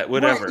like that.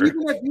 Whatever. Right,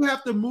 even if you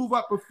have to move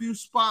up a few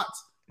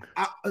spots,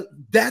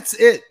 that's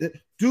it,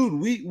 dude.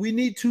 We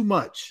need too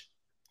much.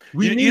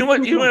 You know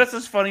what? You know what else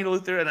is funny,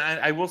 Luther? And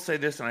I will say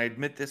this, and I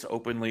admit this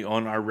openly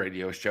on our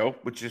radio show,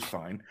 which is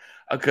fine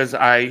because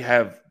I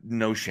have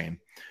no shame.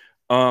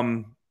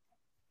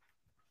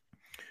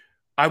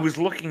 I was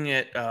looking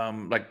at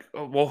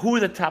who are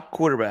the top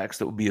quarterbacks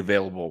that would be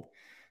available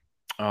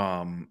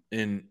in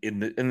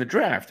the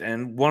draft,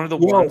 and one of the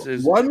ones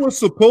is one was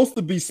supposed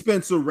to be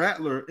Spencer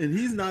Rattler, and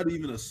he's not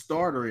even a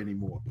starter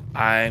anymore.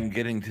 I'm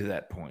getting to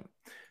that point.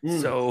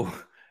 So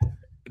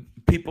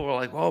people are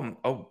like,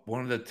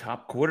 one of the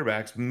top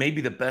quarterbacks,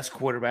 maybe the best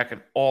quarterback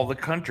in all the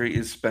country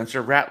is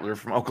Spencer Rattler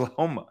from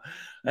Oklahoma.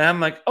 And I'm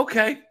like,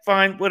 okay,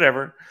 fine,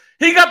 whatever.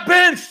 He got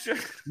benched.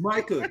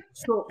 Micah,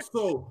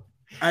 so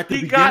at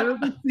the beginning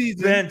of the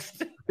season,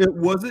 benched. It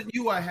wasn't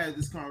you I had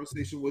this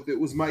conversation with. It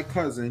was my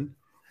cousin.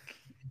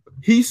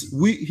 He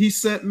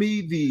sent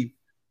me the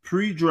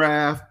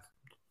pre-draft,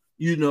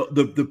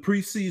 the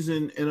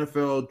preseason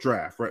NFL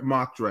draft, right?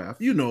 Mock draft,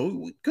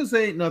 because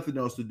there ain't nothing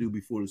else to do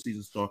before the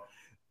season starts.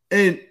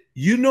 And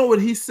you know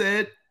what he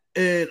said?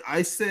 And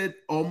I said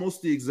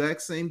almost the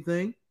exact same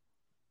thing.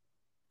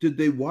 Did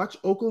they watch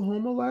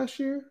Oklahoma last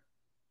year?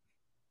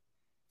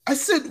 I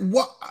said,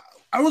 what?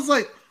 I was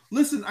like,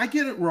 listen, I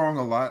get it wrong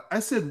a lot.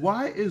 I said,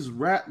 why is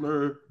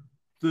Rattler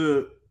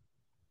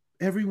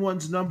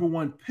everyone's number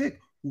 1 pick?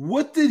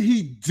 What did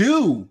he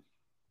do?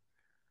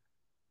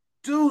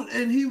 Dude,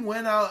 and he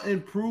went out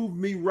and proved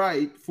me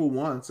right for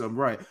once. I'm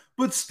right.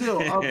 But still,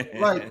 I'm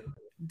like,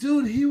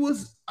 dude, he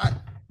was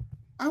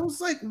I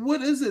was like,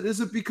 what is it? Is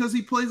it because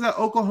he plays at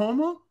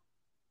Oklahoma?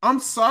 I'm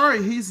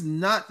sorry, he's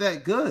not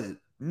that good.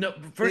 No,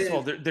 first of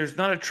all, there's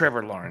not a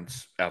Trevor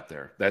Lawrence out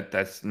there.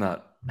 That's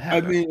not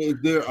happening. I mean, is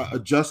there a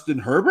Justin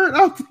Herbert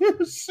out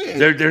there?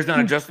 Shit. There's not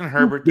a Justin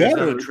Herbert. There's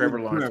not a Trevor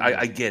Lawrence.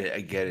 I get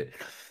it.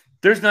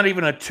 There's not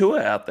even a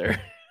Tua out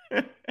there.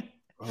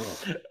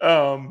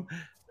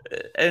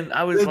 And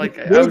I was I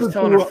was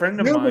telling a friend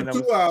of mine. There's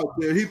a Tua out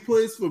there. He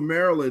plays for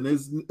Maryland.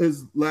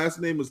 His last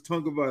name is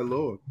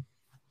Tagovailoa.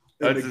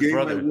 That's his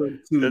brother.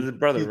 That's his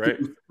brother, right?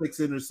 6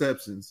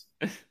 interceptions.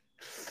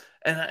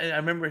 And I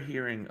remember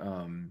hearing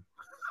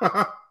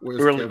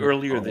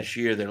earlier this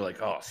year, they're like,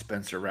 "Oh,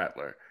 Spencer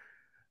Rattler,"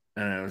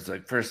 and I was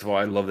like, first of all,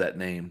 I love that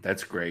name.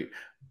 That's great.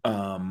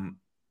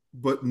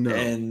 But no,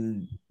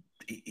 and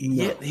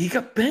he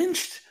got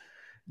benched.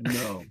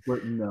 No,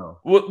 but no.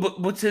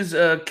 What's his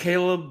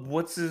Caleb?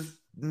 What's his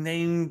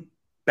name?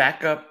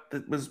 Backup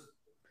that was.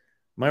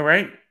 Am I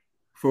right?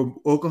 From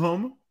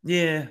Oklahoma?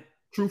 Yeah.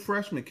 True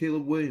freshman,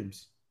 Caleb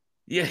Williams.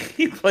 Yeah,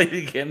 he played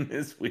again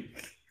this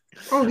week.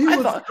 Oh, he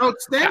was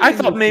outstanding. I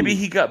thought maybe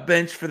he got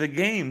benched for the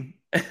game.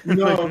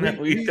 No,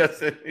 he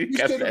doesn't.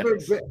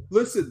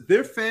 Listen,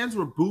 their fans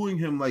were booing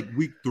him like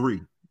week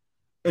 3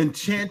 and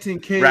chanting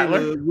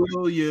Caleb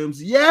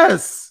Williams.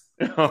 Yes.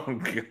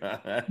 Oh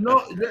God.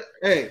 No.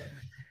 Hey.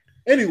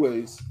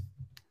 Anyways.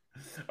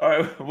 All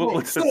right.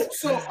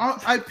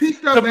 I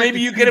peeked up. So maybe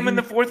you get him in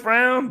the 4th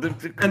round.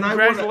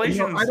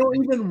 Congratulations. I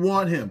don't even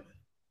want him,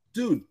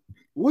 dude.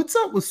 What's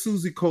up with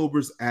Susie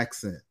Colbert's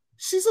accent?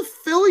 She's a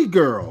Philly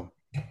girl.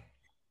 Have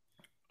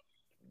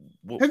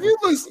you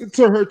listened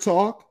to her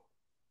talk?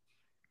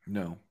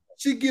 No.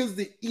 She gives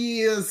the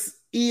ears,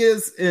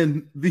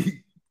 and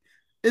the.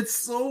 It's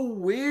so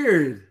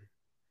weird.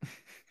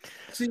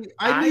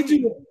 I need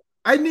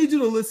you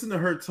to listen to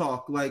her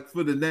talk like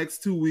for the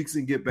next 2 weeks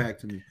and get back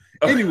to me.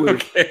 Anyway,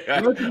 okay.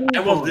 I will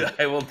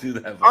do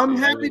that. I'm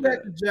happy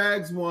that the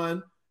Jags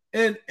won.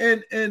 And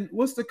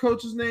what's the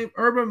coach's name?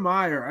 Urban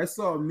Meyer. I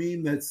saw a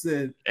meme that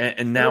said,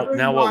 and now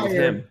what with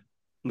him?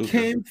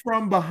 Came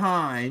from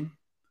behind.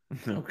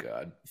 Oh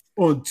God.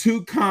 On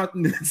 2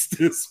 continents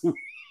this week.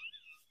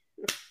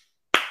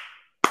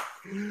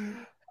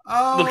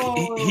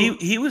 Look,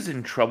 he was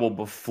in trouble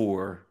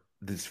before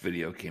this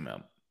video came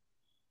out.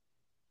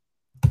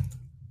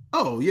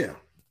 Oh yeah.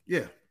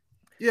 I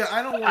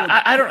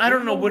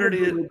don't know what it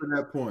is at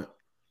that point.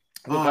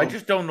 Look, I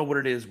just don't know what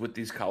it is with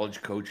these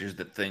college coaches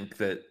that think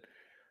that.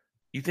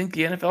 You think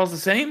the NFL is the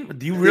same?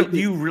 Do you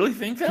really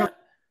think that?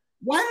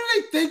 Why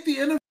do they think the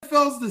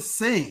NFL is the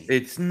same?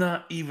 It's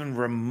not even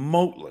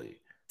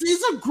remotely.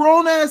 These are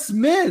grown ass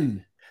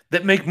men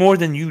that make more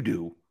than you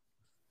do.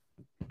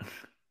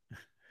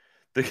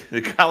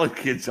 The college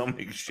kids don't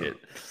make shit.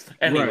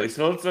 Anyway, right.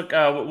 So let's look.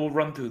 We'll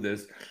run through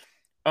this.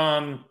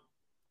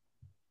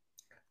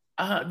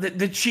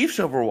 The Chiefs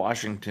over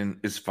Washington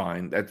is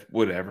fine. That's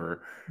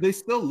whatever. They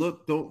still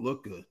don't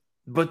look good.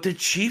 But the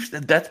Chiefs,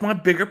 that's my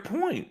bigger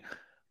point.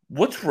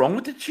 What's wrong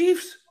with the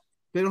Chiefs?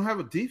 They don't have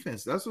a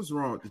defense. That's what's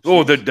wrong with the Chiefs.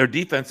 Oh, their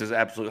defense is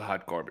absolute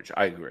hot garbage.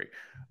 I agree.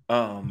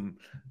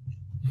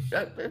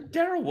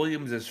 Darrell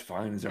Williams is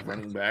fine as a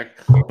running back,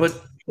 but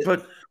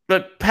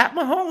Pat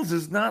Mahomes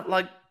is not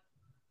like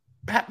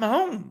Pat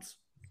Mahomes.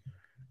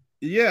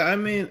 Yeah, I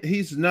mean,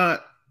 he's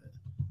not.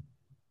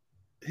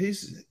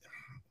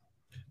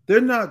 They're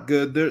not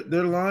good.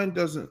 Their line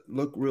doesn't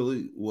look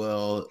really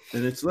well,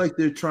 and it's like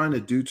they're trying to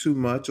do too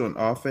much on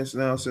offense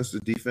now since the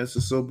defense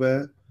is so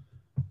bad.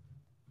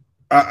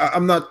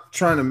 I'm not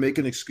trying to make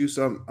an excuse.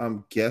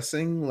 I'm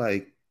guessing.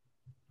 Like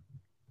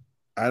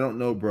I don't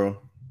know, bro.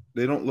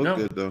 They don't look No,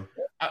 good though.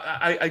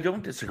 I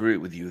don't disagree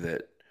with you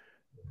that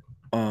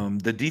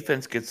the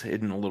defense gets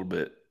hidden a little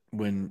bit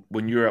when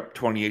you're up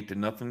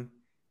 28-0.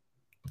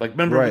 Like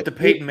remember with Right. the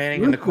Peyton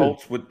Manning and the Listen,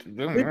 Colts with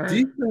their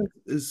defense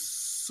is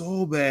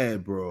so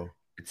bad, bro.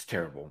 it's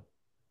terrible.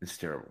 It's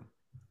terrible.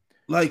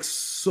 Like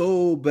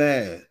so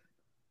bad.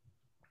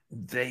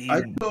 They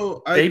I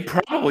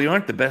probably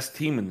aren't the best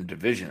team in the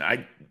division.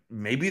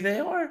 Maybe they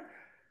are.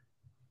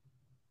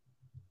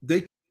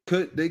 they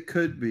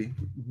could be,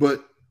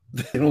 but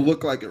they don't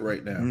look like it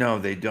right now. No,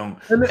 they don't.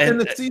 And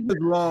the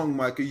season's long,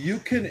 Micah. You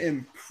can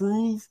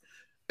improve,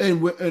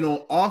 and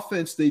on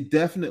offense, they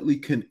definitely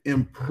can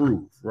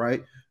improve,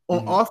 right?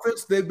 On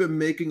offense, they've been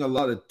making a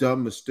lot of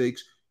dumb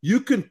mistakes.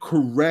 You can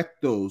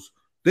correct those.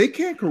 They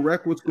can't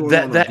correct what's going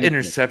on. That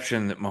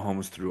interception that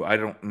Mahomes threw, I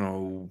don't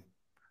know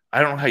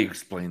how you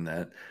explain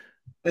that.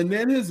 And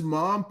then his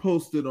mom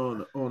posted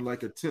on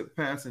like a tip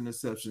pass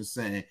interception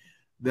saying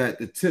that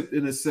the tip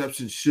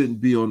interception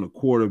shouldn't be on the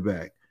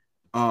quarterback.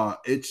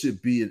 It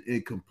should be an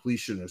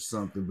incompletion or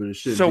something, but it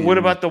shouldn't. So what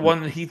about the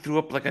one that he threw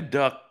up like a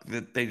duck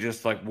that they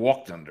just like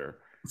walked under?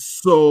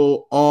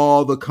 So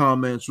all the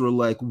comments were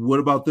like,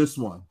 "What about this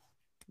one?"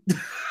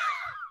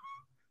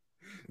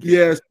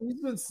 Yes,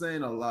 he's been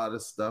saying a lot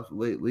of stuff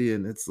lately,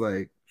 and it's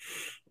like,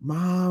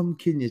 Mom,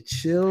 can you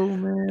chill,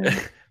 man?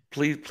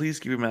 please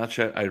keep your mouth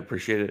shut. I'd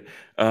appreciate it.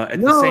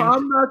 I'm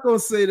not gonna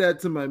say that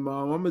to my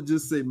mom. I'm gonna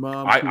just say,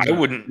 Mom. I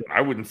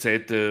wouldn't say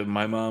it to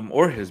my mom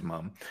or his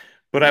mom,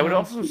 but I would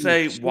also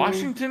say,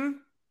 Washington.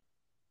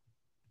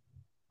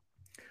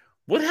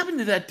 What happened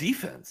to that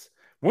defense?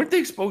 Weren't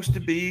they supposed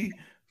to be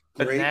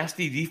a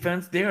nasty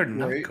defense? They are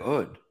not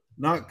good.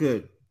 Not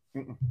good.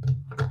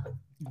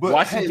 But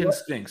Washington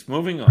stinks.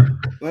 Moving on.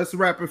 Let's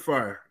rapid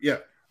fire. Yeah.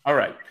 All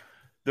right.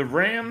 The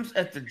Rams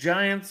at the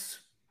Giants.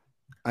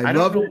 I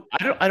love it.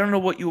 I don't know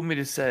what you want me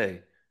to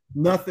say.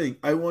 Nothing.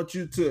 I want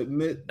you to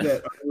admit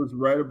that I was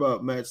right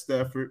about Matt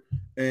Stafford,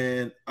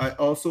 and I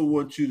also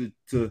want you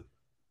to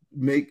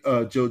make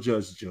Joe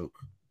Judge joke.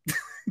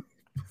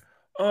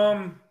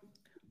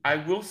 I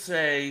will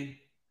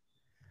say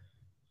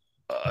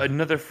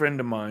another friend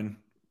of mine,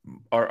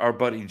 our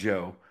buddy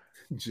Joe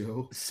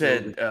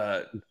said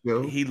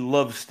he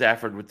loves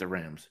Stafford with the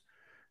Rams,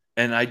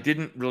 and I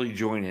didn't really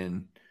join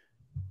in.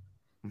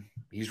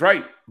 He's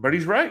right, but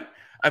he's right.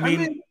 I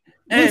mean,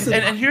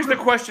 and here's the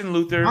question,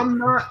 Luther.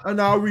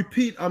 I'll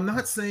repeat. I'm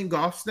not saying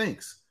Goff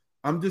stinks.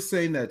 I'm just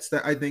saying that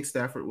I think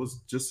Stafford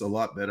was just a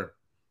lot better.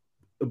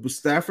 But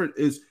Stafford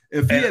is.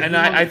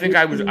 I think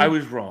I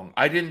was wrong.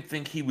 I didn't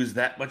think he was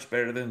that much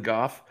better than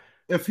Goff.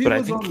 If he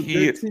was on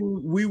the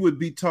team, we would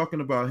be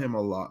talking about him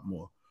a lot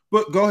more.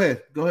 But go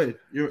ahead.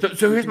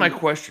 So here's my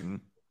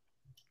question.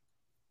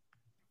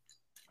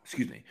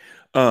 Excuse me.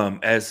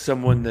 As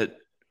someone that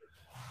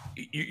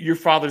your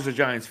father's a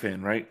Giants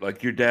fan, right?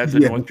 Like your dad's a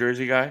North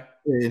Jersey guy?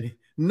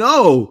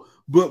 No,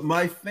 but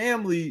my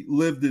family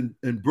lived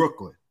in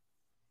Brooklyn.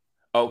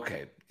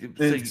 Okay.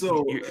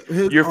 So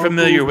you're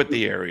familiar with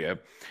the area.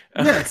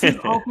 Yes, his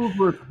uncles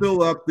were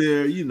still up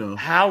there, you know.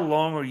 How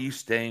long are you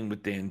staying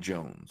with Dan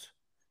Jones?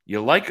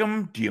 You like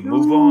him? Do you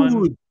move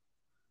on?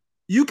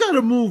 You got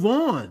to move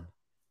on.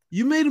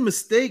 You made a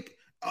mistake.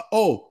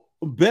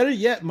 Better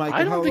yet, Mike.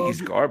 I don't think he's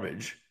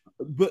garbage.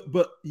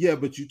 But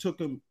you took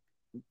him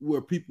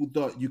where people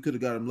thought you could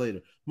have got him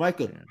later.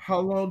 Micah, how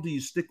long do you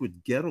stick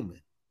with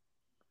Gettleman?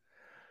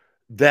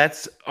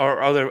 That's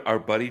our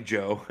buddy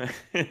Joe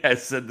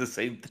has said the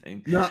same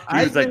thing. No,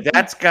 he was like,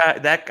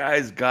 that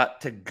guy's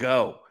got to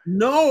go.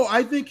 No,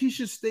 I think he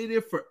should stay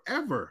there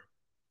forever.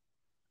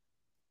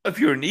 If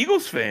you're an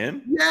Eagles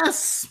fan.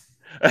 Yes.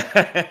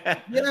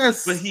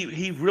 Yes. But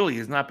he really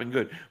has not been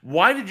good.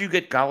 Why did you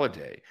get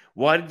Golladay?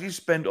 Why did you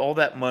spend all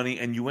that money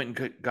and you went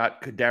and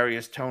got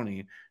Kadarius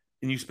Toney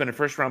and you spent a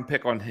first-round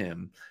pick on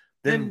him?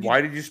 Then why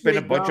did you spend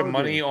a bunch of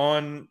money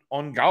on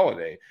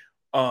Golladay?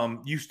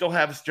 You still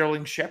have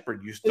Sterling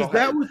Shepard. Is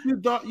that what you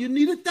thought you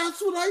needed?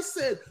 That's what I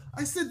said.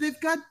 I said they've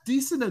got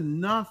decent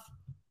enough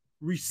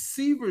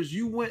receivers.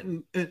 You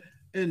went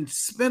and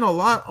spent a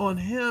lot on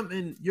him,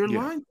 and your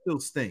line still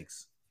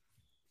stinks.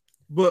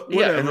 But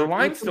whatever. Yeah, and the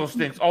line still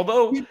stinks.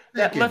 Although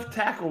that left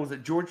tackle, was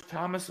it George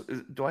Thomas?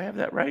 Do I have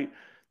that right?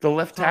 The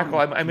left tackle,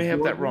 I may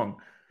have that wrong,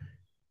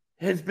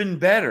 has been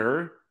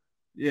better.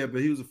 Yeah,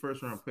 but he was a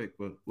first-round pick,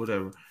 but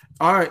whatever.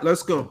 All right,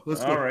 let's go.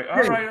 All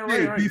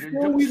right.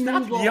 Before we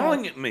stop move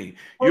yelling at me.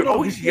 You're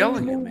always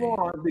yelling at me.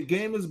 The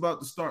game is about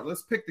to start.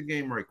 Let's pick the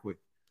game right quick.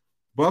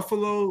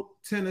 Buffalo,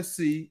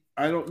 Tennessee.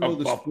 I don't know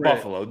the spread.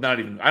 Buffalo, I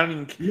don't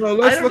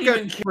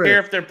even care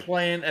if they're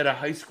playing at a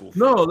high school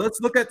field. No,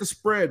 let's look at the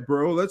spread,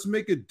 bro. Let's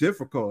make it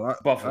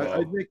difficult. Buffalo.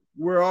 I think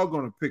we're all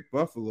going to pick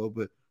Buffalo,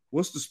 but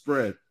what's the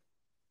spread?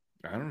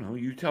 I don't know.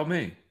 You tell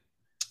me.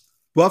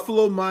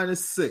 Buffalo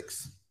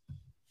 -6.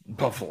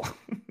 Buffalo.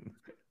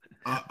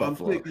 I'm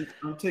Buffalo.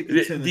 taking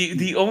The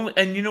Tennessee. only,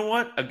 and you know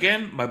what?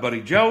 Again, my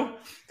buddy Joe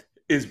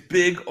is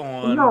big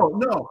on.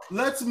 No.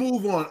 Let's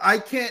move on. I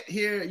can't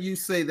hear you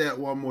say that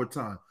one more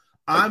time.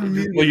 I'm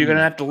muting. Well, you're gonna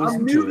have to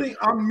listen to it.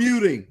 I'm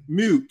muting.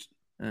 Mute.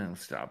 Oh,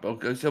 stop.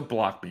 Okay, so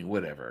block me,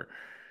 whatever.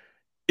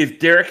 If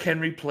Derrick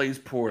Henry plays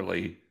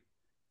poorly,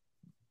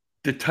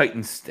 the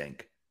Titans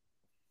stink.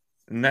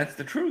 And that's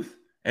the truth.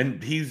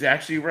 And he's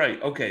actually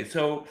right. Okay,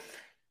 so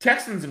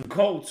Texans and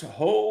Colts,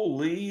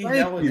 holy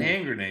hell and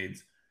hand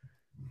grenades.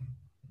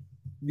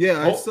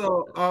 Yeah, I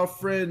saw our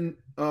friend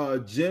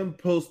Jim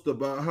post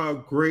about how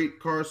great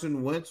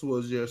Carson Wentz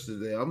was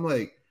yesterday. I'm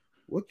like,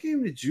 what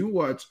game did you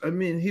watch? I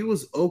mean, he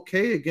was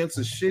okay against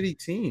a shitty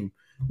team.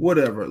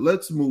 Whatever.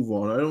 Let's move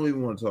on. I don't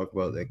even want to talk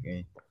about that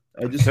game.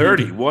 I just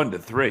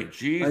 31-3.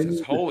 Jesus,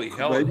 holy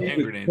hell and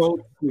hand grenades.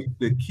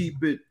 To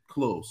keep it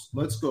close.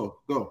 Let's go.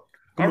 Go.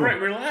 All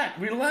right,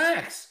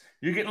 relax.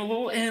 You're getting a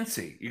little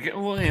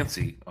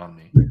antsy on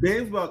me. The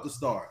game's about to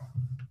start.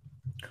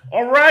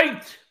 All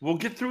right, we'll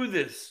get through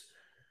this.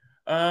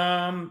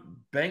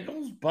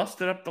 Bengals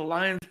busted up the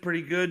Lions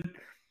pretty good.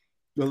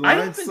 I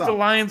don't think the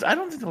Lions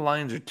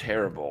are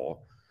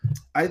terrible.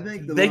 I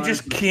think they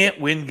just can't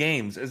win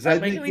games. Does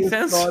that make any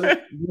sense?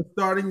 They're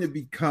starting to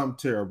become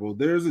terrible.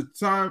 There's a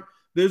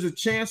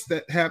chance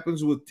that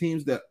happens with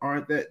teams that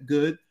aren't that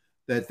good,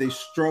 that they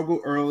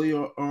struggle early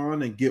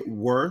on and get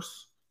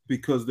worse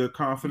because their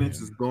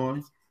confidence is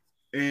gone.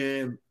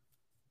 And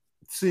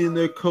seeing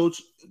their coach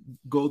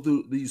go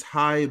through these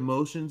high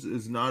emotions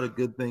is not a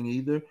good thing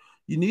either.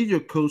 You need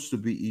your coach to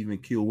be even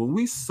keel. When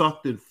we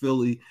sucked in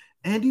Philly,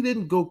 Andy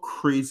didn't go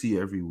crazy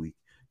every week.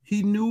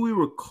 He knew we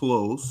were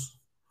close,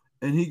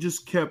 and he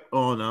just kept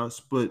on us,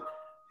 but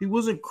he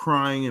wasn't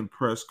crying in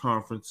press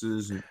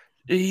conferences.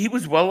 He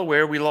was well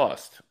aware we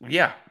lost.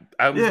 Yeah,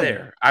 I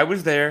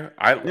was there.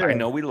 I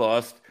know we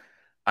lost.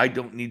 I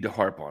don't need to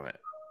harp on it.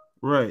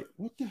 Right.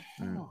 What the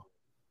hell?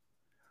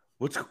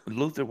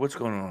 Luther, what's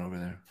going on over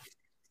there?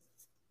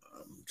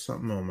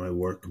 Something on my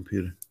work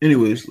computer.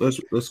 Anyways, let's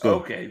go.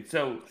 Okay,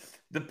 so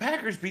the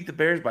Packers beat the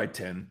Bears by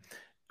 10.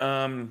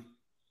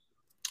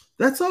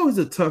 That's always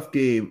a tough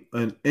game,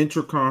 an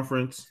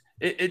intra-conference.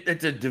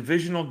 It's a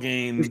divisional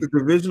game. It's a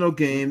divisional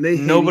game.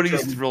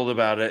 Nobody's thrilled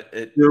about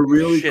it. They're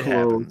really shit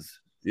close. Happens.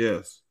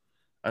 Yes.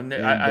 And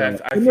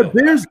the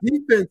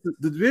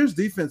Bears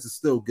defense is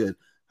still good.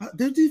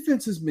 Their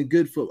defense has been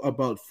good for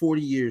about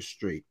 40 years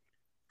straight.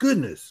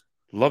 Goodness.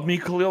 Love me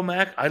Khalil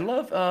Mack. I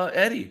love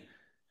Eddie,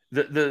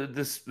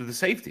 the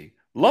safety.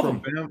 Love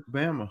him.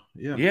 Bama.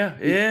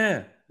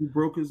 Yeah. He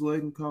broke his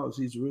leg in college.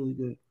 He's really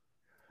good.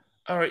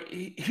 All right.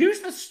 Here's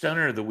the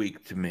stunner of the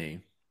week to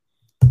me.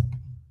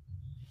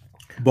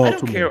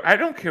 Baltimore. I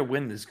don't care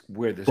where this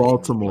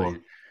Baltimore. Game is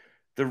played.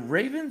 The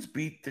Ravens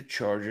beat the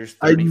Chargers 34-6.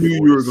 I knew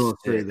you were going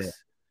to say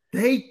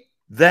that.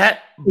 That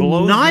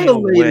blows me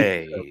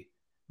away.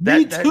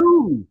 Me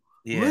too.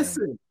 Yeah.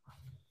 Listen,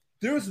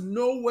 there's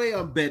no way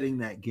I'm betting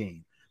that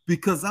game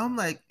because I'm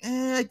like,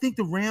 I think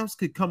the Rams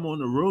could come on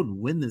the road and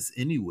win this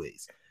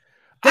anyways.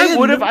 I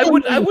wouldn't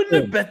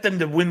have bet them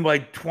to win by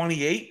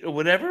 28 or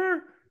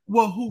whatever.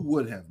 Well, who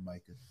would have,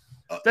 Micah?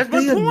 That's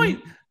my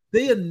point.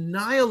 They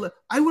annihilate.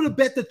 I would have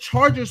bet the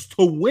Chargers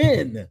to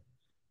win.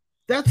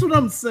 That's what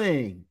I'm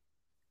saying.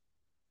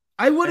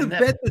 I would have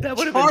bet the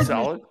Chargers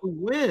to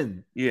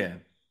win. Yeah.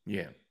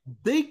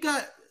 They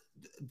got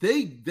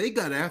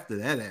after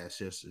that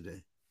ass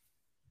yesterday.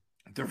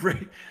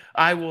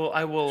 I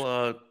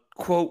will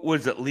quote,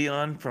 was it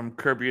Leon from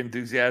Curb Your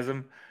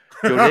Enthusiasm?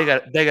 So they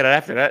got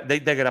after that. They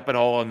got up and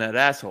all on that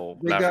asshole.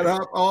 They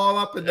got all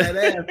up in that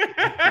ass.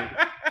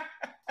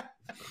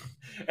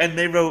 And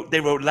they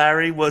wrote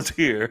Larry was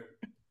here.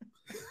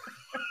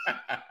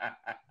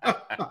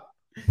 I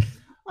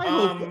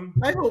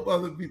hope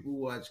other people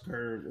watch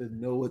Curb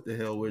and know what the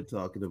hell we're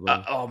talking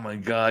about. Oh my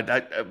God.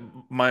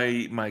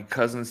 My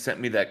cousin sent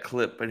me that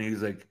clip and he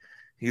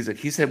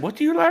said, "What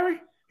do you,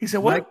 Larry?" He said,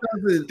 "What?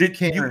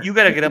 You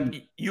gotta get up.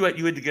 You had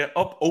to get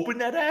up, open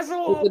that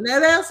asshole. Open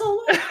that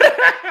asshole.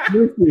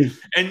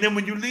 And then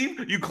when you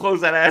leave, you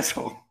close that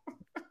asshole."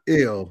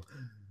 Ew.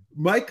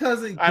 My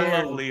cousin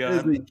Karen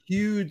is a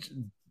huge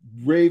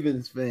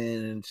Ravens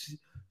fan, and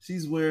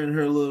she's wearing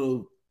her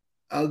little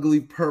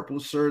ugly purple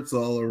shirts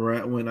all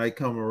around when I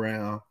come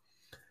around.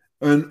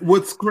 And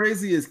what's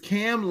crazy is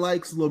Cam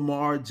likes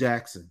Lamar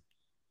Jackson.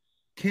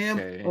 Cam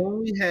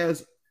only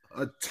has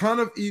a ton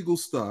of Eagle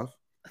stuff,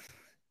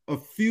 a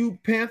few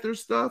Panther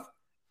stuff,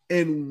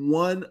 and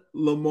one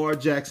Lamar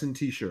Jackson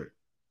t-shirt.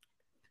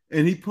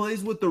 And he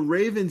plays with the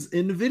Ravens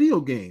in the video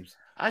games.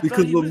 I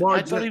thought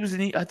he was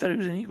an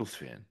Eagles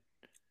fan.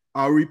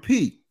 I'll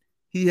repeat.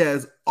 He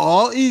has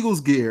all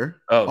Eagles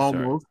gear,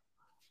 almost,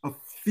 a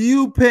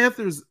few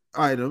Panthers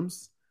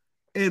items,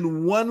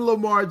 and one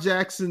Lamar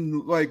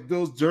Jackson, like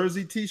those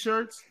jersey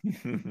t-shirts.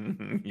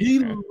 He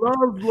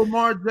loves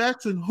Lamar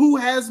Jackson, who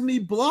has me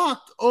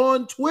blocked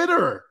on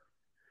Twitter.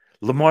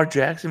 Lamar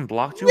Jackson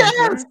blocked you?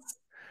 Yes,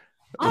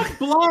 I'm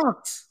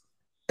blocked.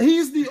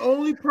 He's the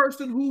only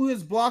person who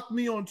has blocked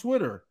me on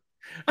Twitter.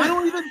 I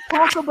don't even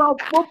talk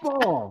about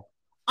football.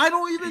 I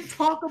don't even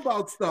talk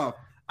about stuff.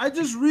 I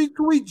just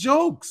retweet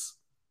jokes.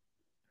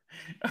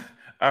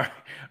 All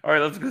right,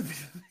 let's go.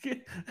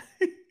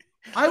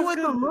 I went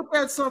to look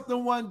at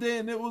something one day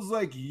and it was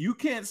like, you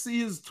can't see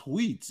his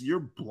tweets. You're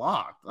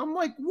blocked. I'm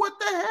like, what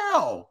the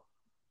hell?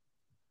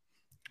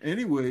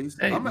 Anyways,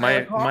 Hey,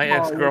 my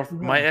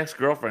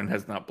ex-girlfriend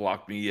has not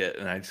blocked me yet,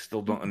 and I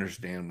still don't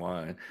understand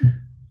why.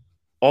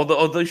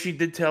 Although she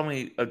did tell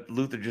me,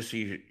 Luther, just so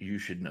you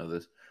should know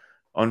this,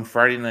 on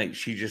Friday night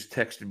she just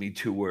texted me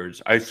 2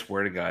 words. I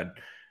swear to God,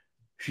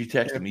 she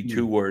texted me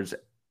 2 words: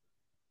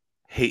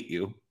 "Hate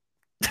you."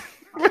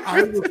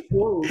 I was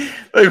close.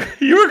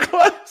 Like, you were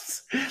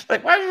close.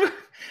 Like,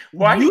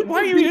 why are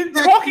you even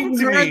talking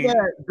to me?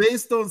 That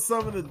based on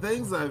some of the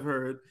things I've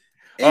heard.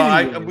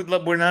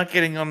 We're not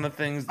getting on the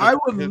things. I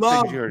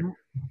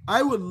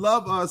would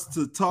love us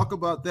to talk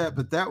about that,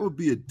 but that would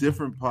be a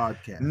different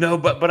podcast. No,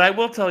 but I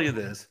will tell you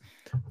this.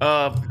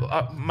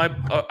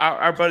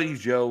 Our buddy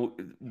Joe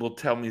will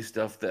tell me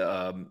stuff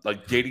that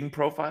like dating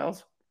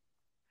profiles.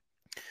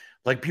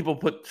 Like, people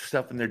put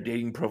stuff in their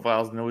dating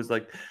profiles and always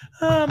like,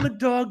 I'm a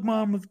dog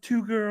mom of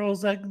 2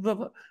 girls. Like,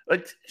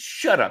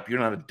 shut up. You're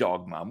not a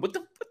dog mom. What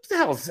the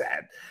hell is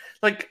that?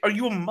 Like, are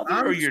you a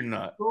mother or you're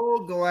not?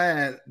 So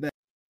glad that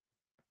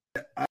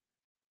I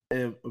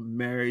am a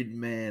married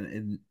man.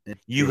 And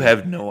you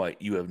have no idea.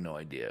 You have no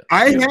idea.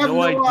 I have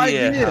no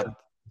idea.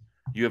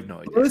 You have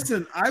no idea.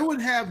 Listen, I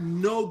would have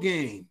no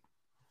game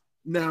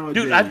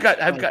nowadays. Dude, I've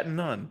got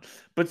none.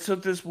 But so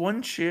this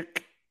one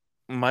chick,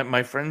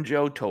 my friend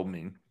Joe told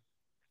me,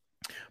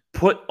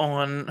 put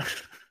on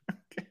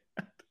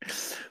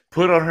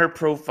her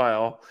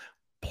profile,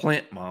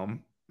 plant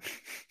mom.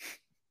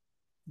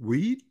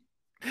 Weed?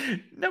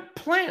 No,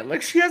 plant.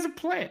 Like, she has a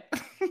plant.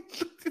 Get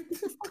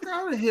the fuck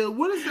out of here.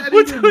 What is that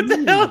What even the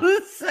mean? hell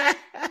is that?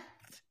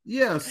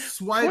 Yeah,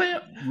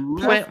 swipe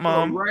plant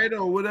mom. or right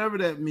or whatever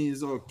that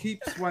means, or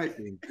keep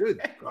swiping.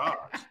 Good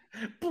gosh.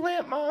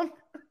 Plant mom.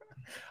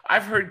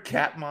 I've heard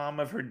cat mom.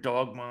 I've heard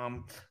dog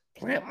mom.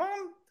 Plant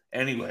mom?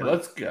 Anyway,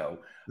 let's go.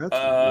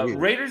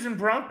 Raiders and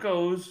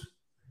Broncos.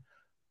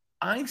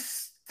 I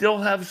still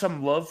have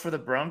some love for the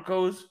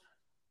Broncos.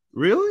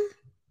 Really?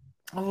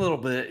 A little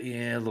bit.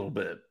 Yeah, a little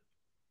bit.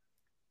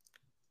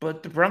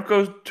 But the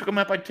Broncos took them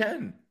out by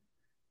 10.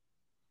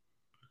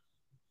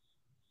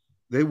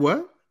 They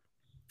what?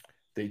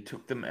 They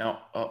took them out.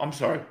 I'm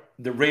sorry.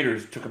 The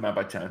Raiders took them out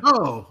by 10.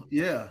 Oh,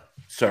 yeah.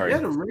 Sorry. Yeah,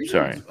 the Raiders.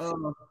 Sorry.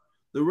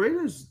 The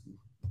Raiders,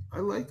 I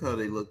liked how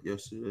they looked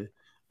yesterday.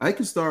 I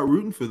can start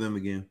rooting for them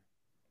again.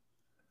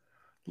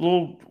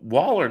 Little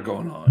Waller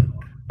going on.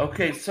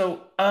 Okay,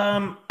 so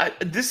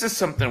this is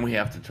something we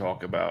have to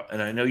talk about,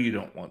 and I know you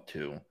don't want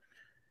to.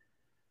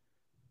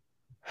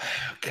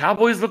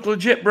 Cowboys look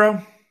legit,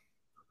 bro.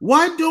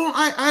 Why don't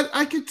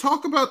I can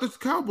talk about the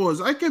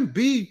Cowboys. I can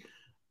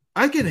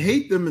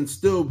hate them and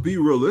still be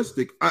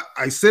realistic.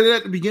 I said it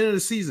at the beginning of the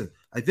season.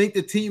 I think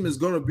the team is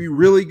going to be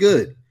really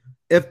good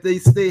if they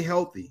stay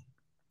healthy.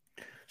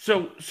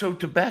 So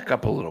to back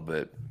up a little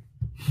bit,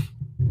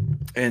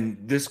 and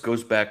this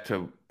goes back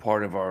to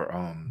part of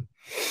our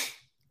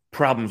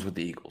problems with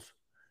the Eagles.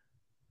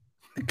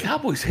 The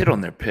Cowboys hit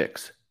on their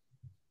picks.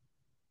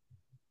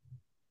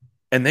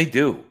 And they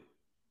do.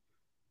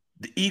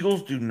 The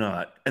Eagles do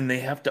not. And they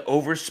have to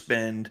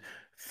overspend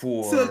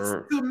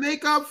to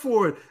make up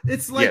for it.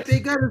 It's like they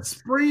got a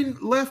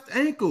sprained left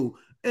ankle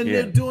and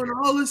they're doing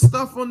all this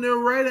stuff on their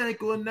right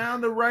ankle, and now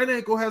the right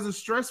ankle has a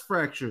stress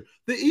fracture.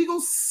 The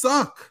Eagles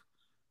suck.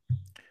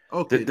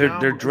 Okay,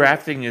 their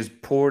drafting is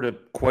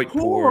quite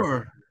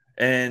poor.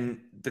 And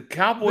the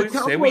Cowboys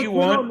say what you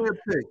want. Their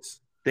picks.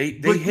 They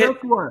hit. Guess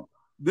what?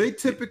 They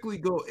typically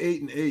go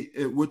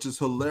 8-8, which is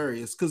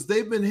hilarious because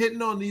they've been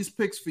hitting on these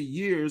picks for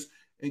years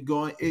and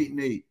going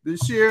 8-8.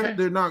 This year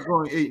they're not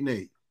going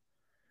 8-8.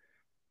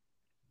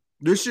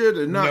 This year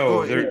they're not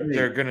going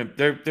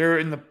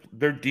 8-8.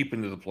 They're deep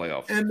into the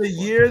playoffs. And the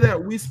year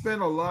that we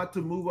spent a lot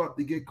to move up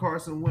to get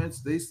Carson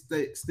Wentz, they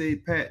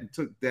stayed pat and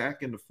took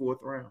Dak in the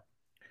 4th round.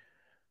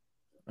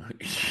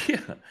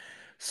 Yeah.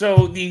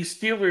 So the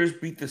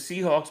Steelers beat the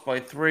Seahawks by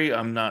 3.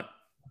 I'm not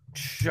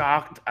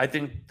shocked. I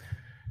think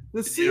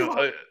the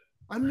Seahawks.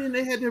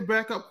 They had their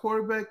backup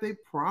quarterback. They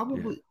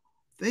probably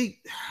they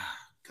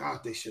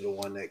should have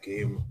won that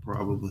game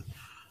probably.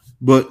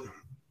 But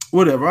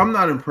whatever. I'm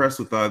not impressed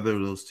with either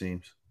of those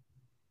teams.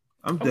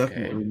 I'm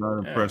definitely not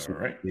impressed with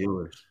the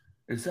Steelers.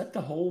 Was that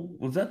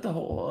the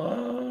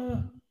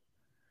whole?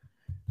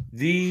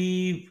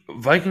 The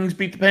Vikings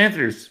beat the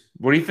Panthers.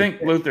 What do you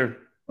think, Luther?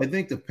 I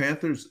think the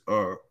Panthers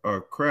are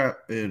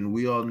crap, and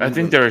we all know. I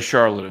think they're a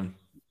charlatan.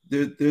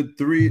 They're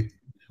 3.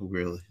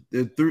 Really,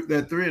 that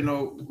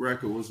 3-0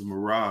 record was a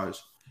mirage.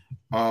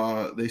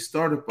 They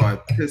started by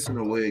pissing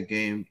away a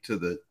game to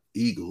the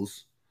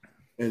Eagles,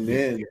 and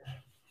then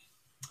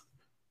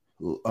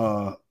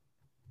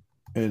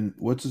and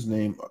what's his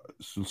name?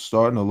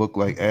 Starting to look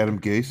like Adam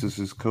Gase is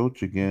his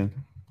coach again.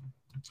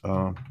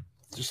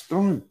 Just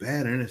throwing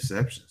bad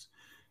interceptions.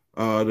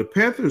 The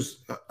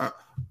Panthers.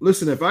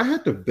 Listen, if I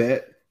had to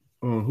bet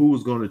on who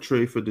was going to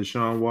trade for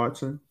Deshaun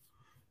Watson,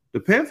 The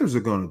Panthers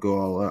are going to go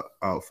all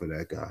out for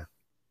that guy.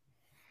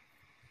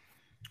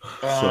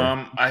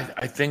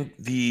 I think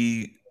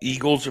the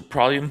Eagles are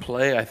probably in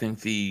play. I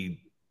think the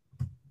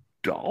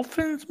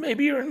Dolphins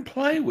maybe are in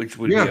play, which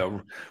would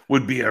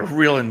be a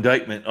real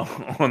indictment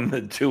on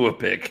the Tua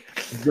pick.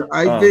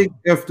 I think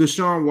if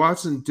Deshaun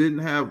Watson didn't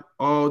have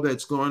all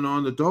that's going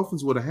on, the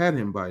Dolphins would have had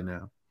him by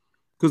now,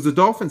 because the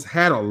Dolphins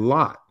had a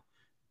lot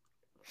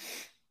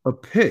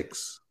of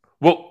picks.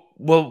 Well,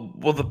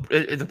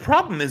 the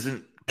problem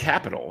isn't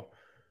capital.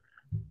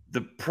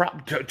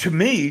 To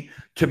me,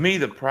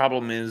 the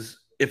problem is,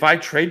 if I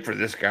trade for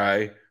this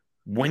guy,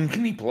 when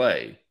can he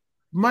play?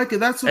 Micah,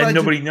 that's what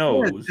nobody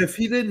knows. If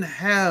he didn't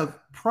have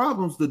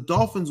problems, the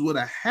Dolphins would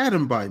have had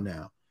him by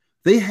now.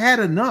 They had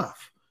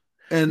enough.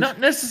 And not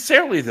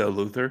necessarily, though,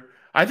 Luther.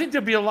 I think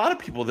there'd be a lot of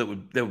people that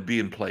would be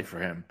in play for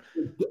him.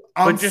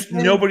 But just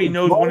nobody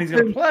knows when he's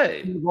going to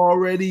play. They've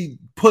already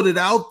put it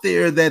out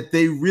there that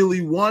they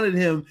really wanted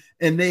him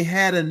and they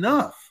had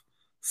enough.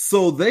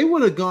 So they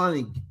would have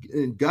gone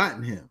and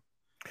gotten him.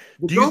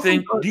 Tell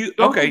me.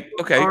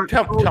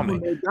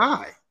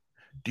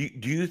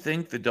 Do you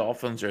think the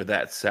Dolphins are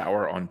that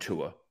sour on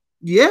Tua?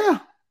 Yeah.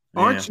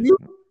 Aren't you?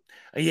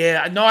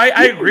 Yeah, no,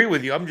 I agree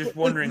with you. I'm just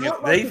wondering if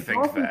they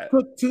think that.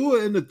 Took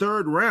Tua in the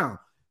third round.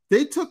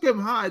 They took him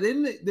high. They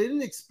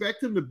didn't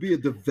expect him to be a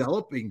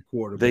developing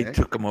quarterback. They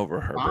took him over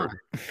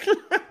Herbert.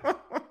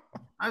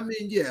 I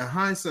mean, yeah,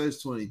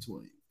 hindsight's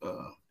 2020.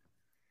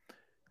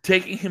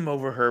 Taking him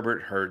over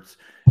Herbert hurts.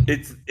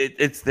 It's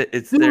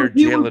their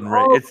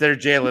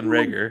Jalen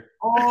Reagor.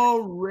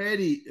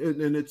 Already,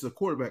 and it's a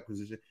quarterback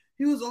position.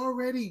 He was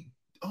already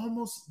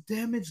almost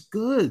damaged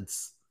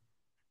goods.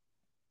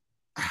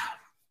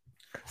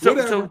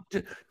 So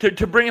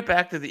to bring it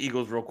back to the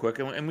Eagles real quick,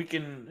 and we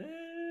can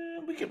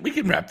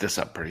wrap this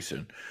up pretty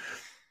soon.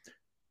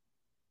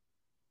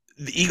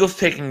 The Eagles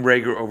taking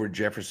Reagor over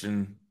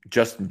Justin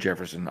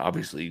Jefferson,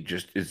 obviously,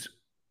 just is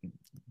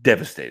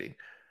devastating.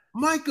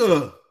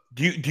 Micah,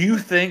 do you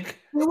think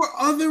there were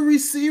other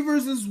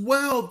receivers as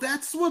well?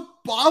 That's what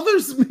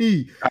bothers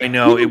me. I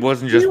know it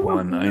wasn't just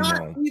one. I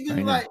know.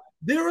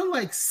 There were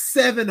like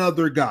 7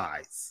 other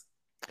guys.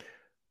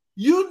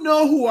 You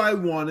know who I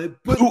wanted,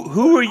 but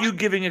who are you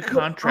giving a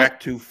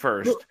contract to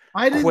first?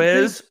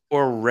 Quez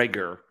or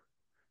Reagor?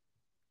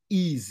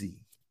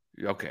 Easy.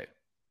 Okay.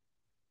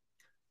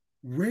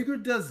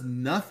 Reagor does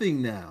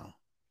nothing now.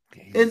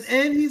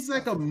 And he's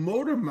like a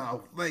motor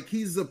mouth. Like,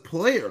 he's a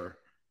player.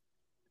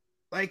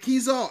 Like,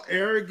 he's all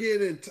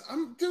arrogant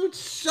and dude,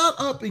 shut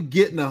up and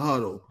get in the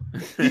huddle.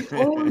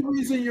 The only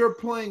reason you're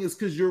playing is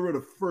because you're at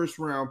a first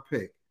round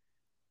pick.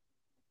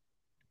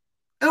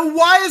 And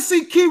why does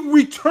he keep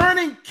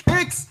returning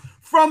kicks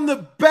from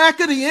the back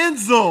of the end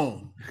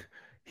zone?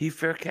 He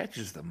fair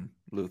catches them,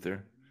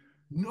 Luther.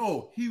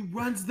 No, he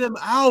runs them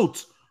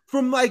out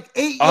from like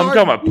 8 yards. I'm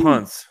talking about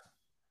punts.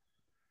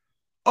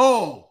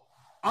 Oh,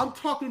 I'm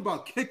talking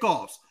about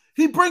kickoffs.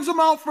 He brings them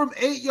out from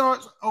 8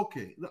 yards.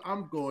 Okay,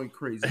 I'm going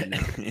crazy now.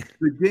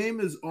 The game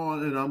is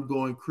on, and I'm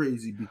going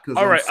crazy because.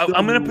 All right,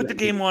 I'm going to put the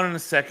game on in a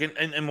second,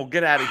 and we'll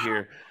get out of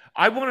here.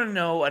 I want to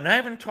know, and I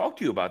haven't talked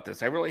to you about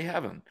this. I really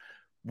haven't.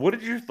 What are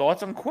your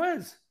thoughts on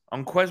Quez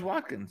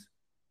Watkins?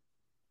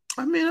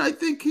 I mean, I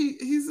think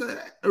he's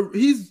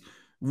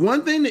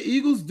one thing the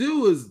Eagles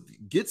do is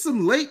get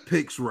some late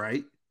picks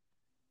right.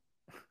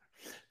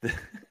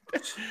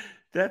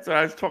 That's what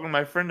I was talking to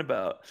my friend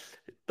about.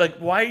 Like,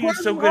 why are you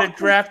so good at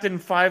drafting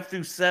 5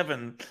 through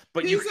 7,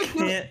 but you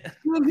can't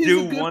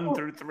do 1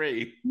 through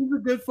 3? He's a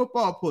good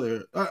football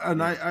player,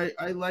 and I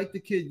like the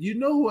kid. You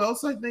know who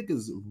else I think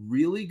is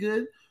really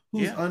good?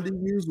 Who's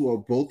underused?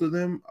 Well, both of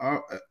them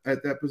are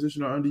at that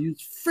position are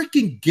underused.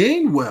 Freaking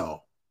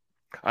Gainwell.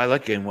 I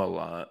like Gainwell a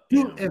lot.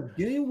 Dude, if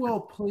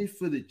Gainwell played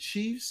for the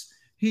Chiefs,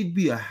 he'd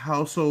be a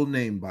household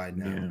name by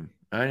now.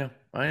 Yeah,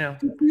 I know.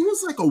 He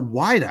was like a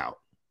wideout.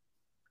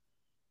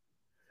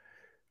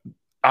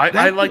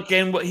 I like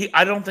Gainwell.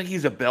 I don't think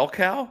he's a bell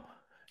cow.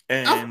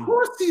 And of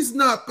course he's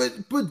not,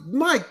 but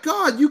my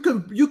God, you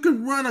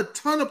can run a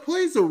ton of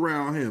plays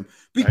around him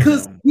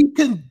because he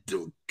can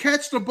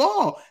catch the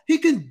ball. He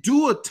can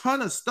do a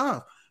ton of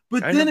stuff.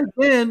 But then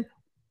again,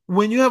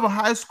 when you have a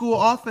high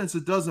school offense,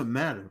 it doesn't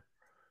matter.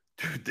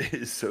 Dude, that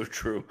is so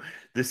true.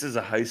 This is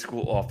a high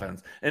school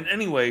offense. And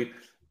anyway,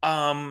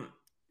 do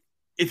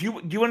you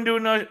want to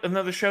do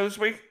another show this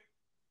week?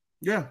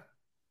 Yeah.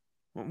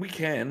 Well, we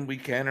can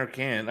or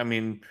can't. I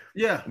mean,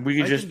 yeah, we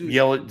can just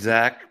yell at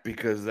Zach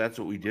because that's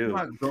what we do.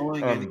 I'm not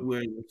going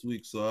anywhere this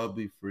week, so I'll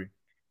be free.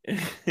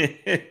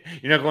 You're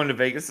not going to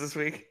Vegas this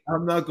week?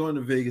 I'm not going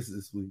to Vegas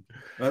this week.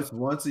 That's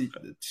once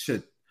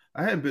shit.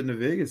 I haven't been to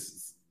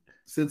Vegas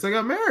since I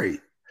got married.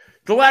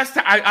 The last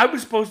time I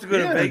was supposed to go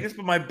to Vegas,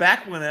 but my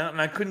back went out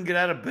and I couldn't get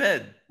out of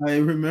bed. I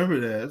remember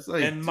that. It's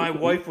like, and my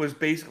wife was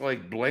basically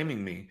like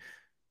blaming me.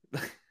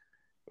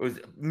 It was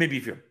maybe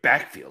if your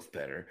back feels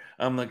better.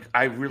 I'm like,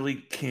 I really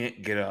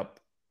can't get up.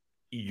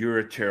 You're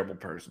a terrible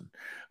person.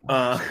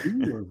 She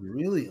was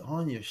really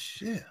on your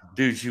shit, huh?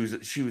 Dude.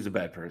 She was a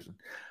bad person.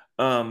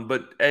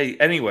 But hey,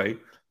 anyway,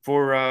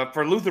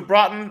 for Luther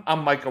Broughton,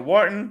 I'm Micah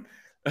Wharton.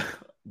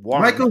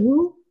 Warren. Michael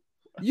who?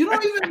 You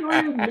don't even know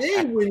your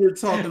name when you're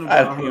talking I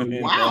about don't her. even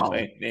know Wow.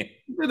 my name.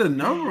 You did a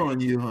number on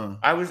you, huh?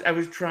 I was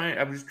trying.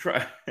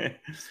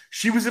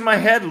 She was in my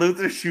head,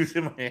 Luther. She was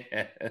in my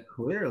head.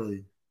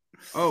 Clearly.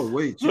 Oh,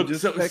 wait. She Look,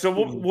 just so texted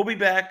me. we'll be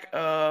back.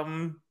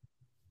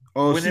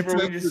 Oh, whenever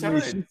we she texted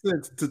me. decide. She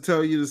said to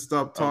tell you to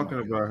stop Oh, talking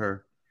my about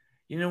her.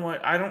 You know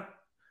what? I don't.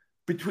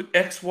 Between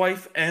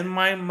ex-wife and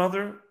my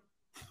mother.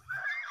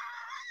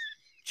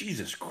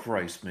 Jesus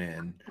Christ,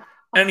 man.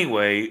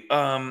 Anyway,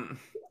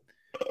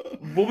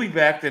 we'll be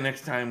back the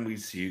next time we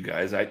see you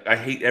guys. I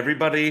hate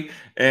everybody,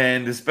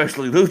 and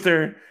especially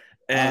Luther.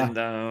 And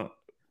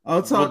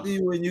I'll talk to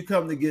you when you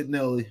come to get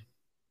Nelly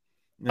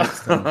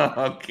next time.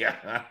 Okay.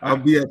 I'll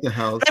be at the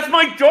house. That's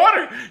my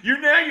daughter.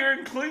 You're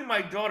including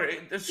my daughter.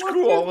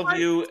 Screw all of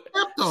you.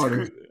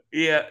 Stepdaughter.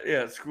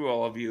 Yeah. Screw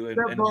all of you and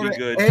be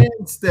good.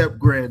 And step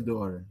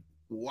granddaughter.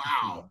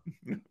 Wow.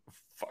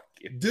 Fuck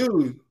you,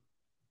 dude.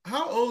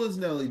 How old is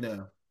Nelly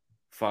now?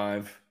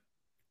 5.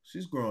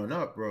 She's growing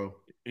up, bro.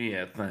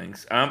 Yeah,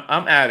 thanks. I'm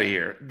out of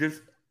here.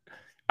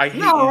 I hate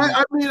you.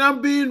 I mean,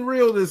 I'm being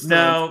real this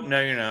time.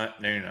 No, you're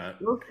not. No, you're not.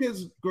 Those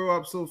kids grow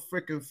up so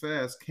freaking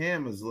fast.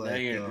 Cam is like, no,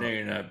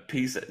 you're not.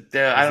 Peace.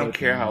 I don't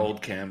care how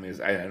old Cam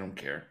is. I don't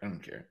care. I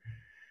don't care.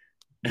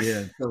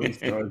 Yeah, until he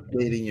starts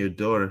dating your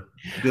daughter.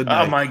 Good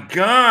night. Oh my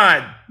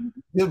God.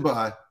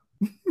 Goodbye.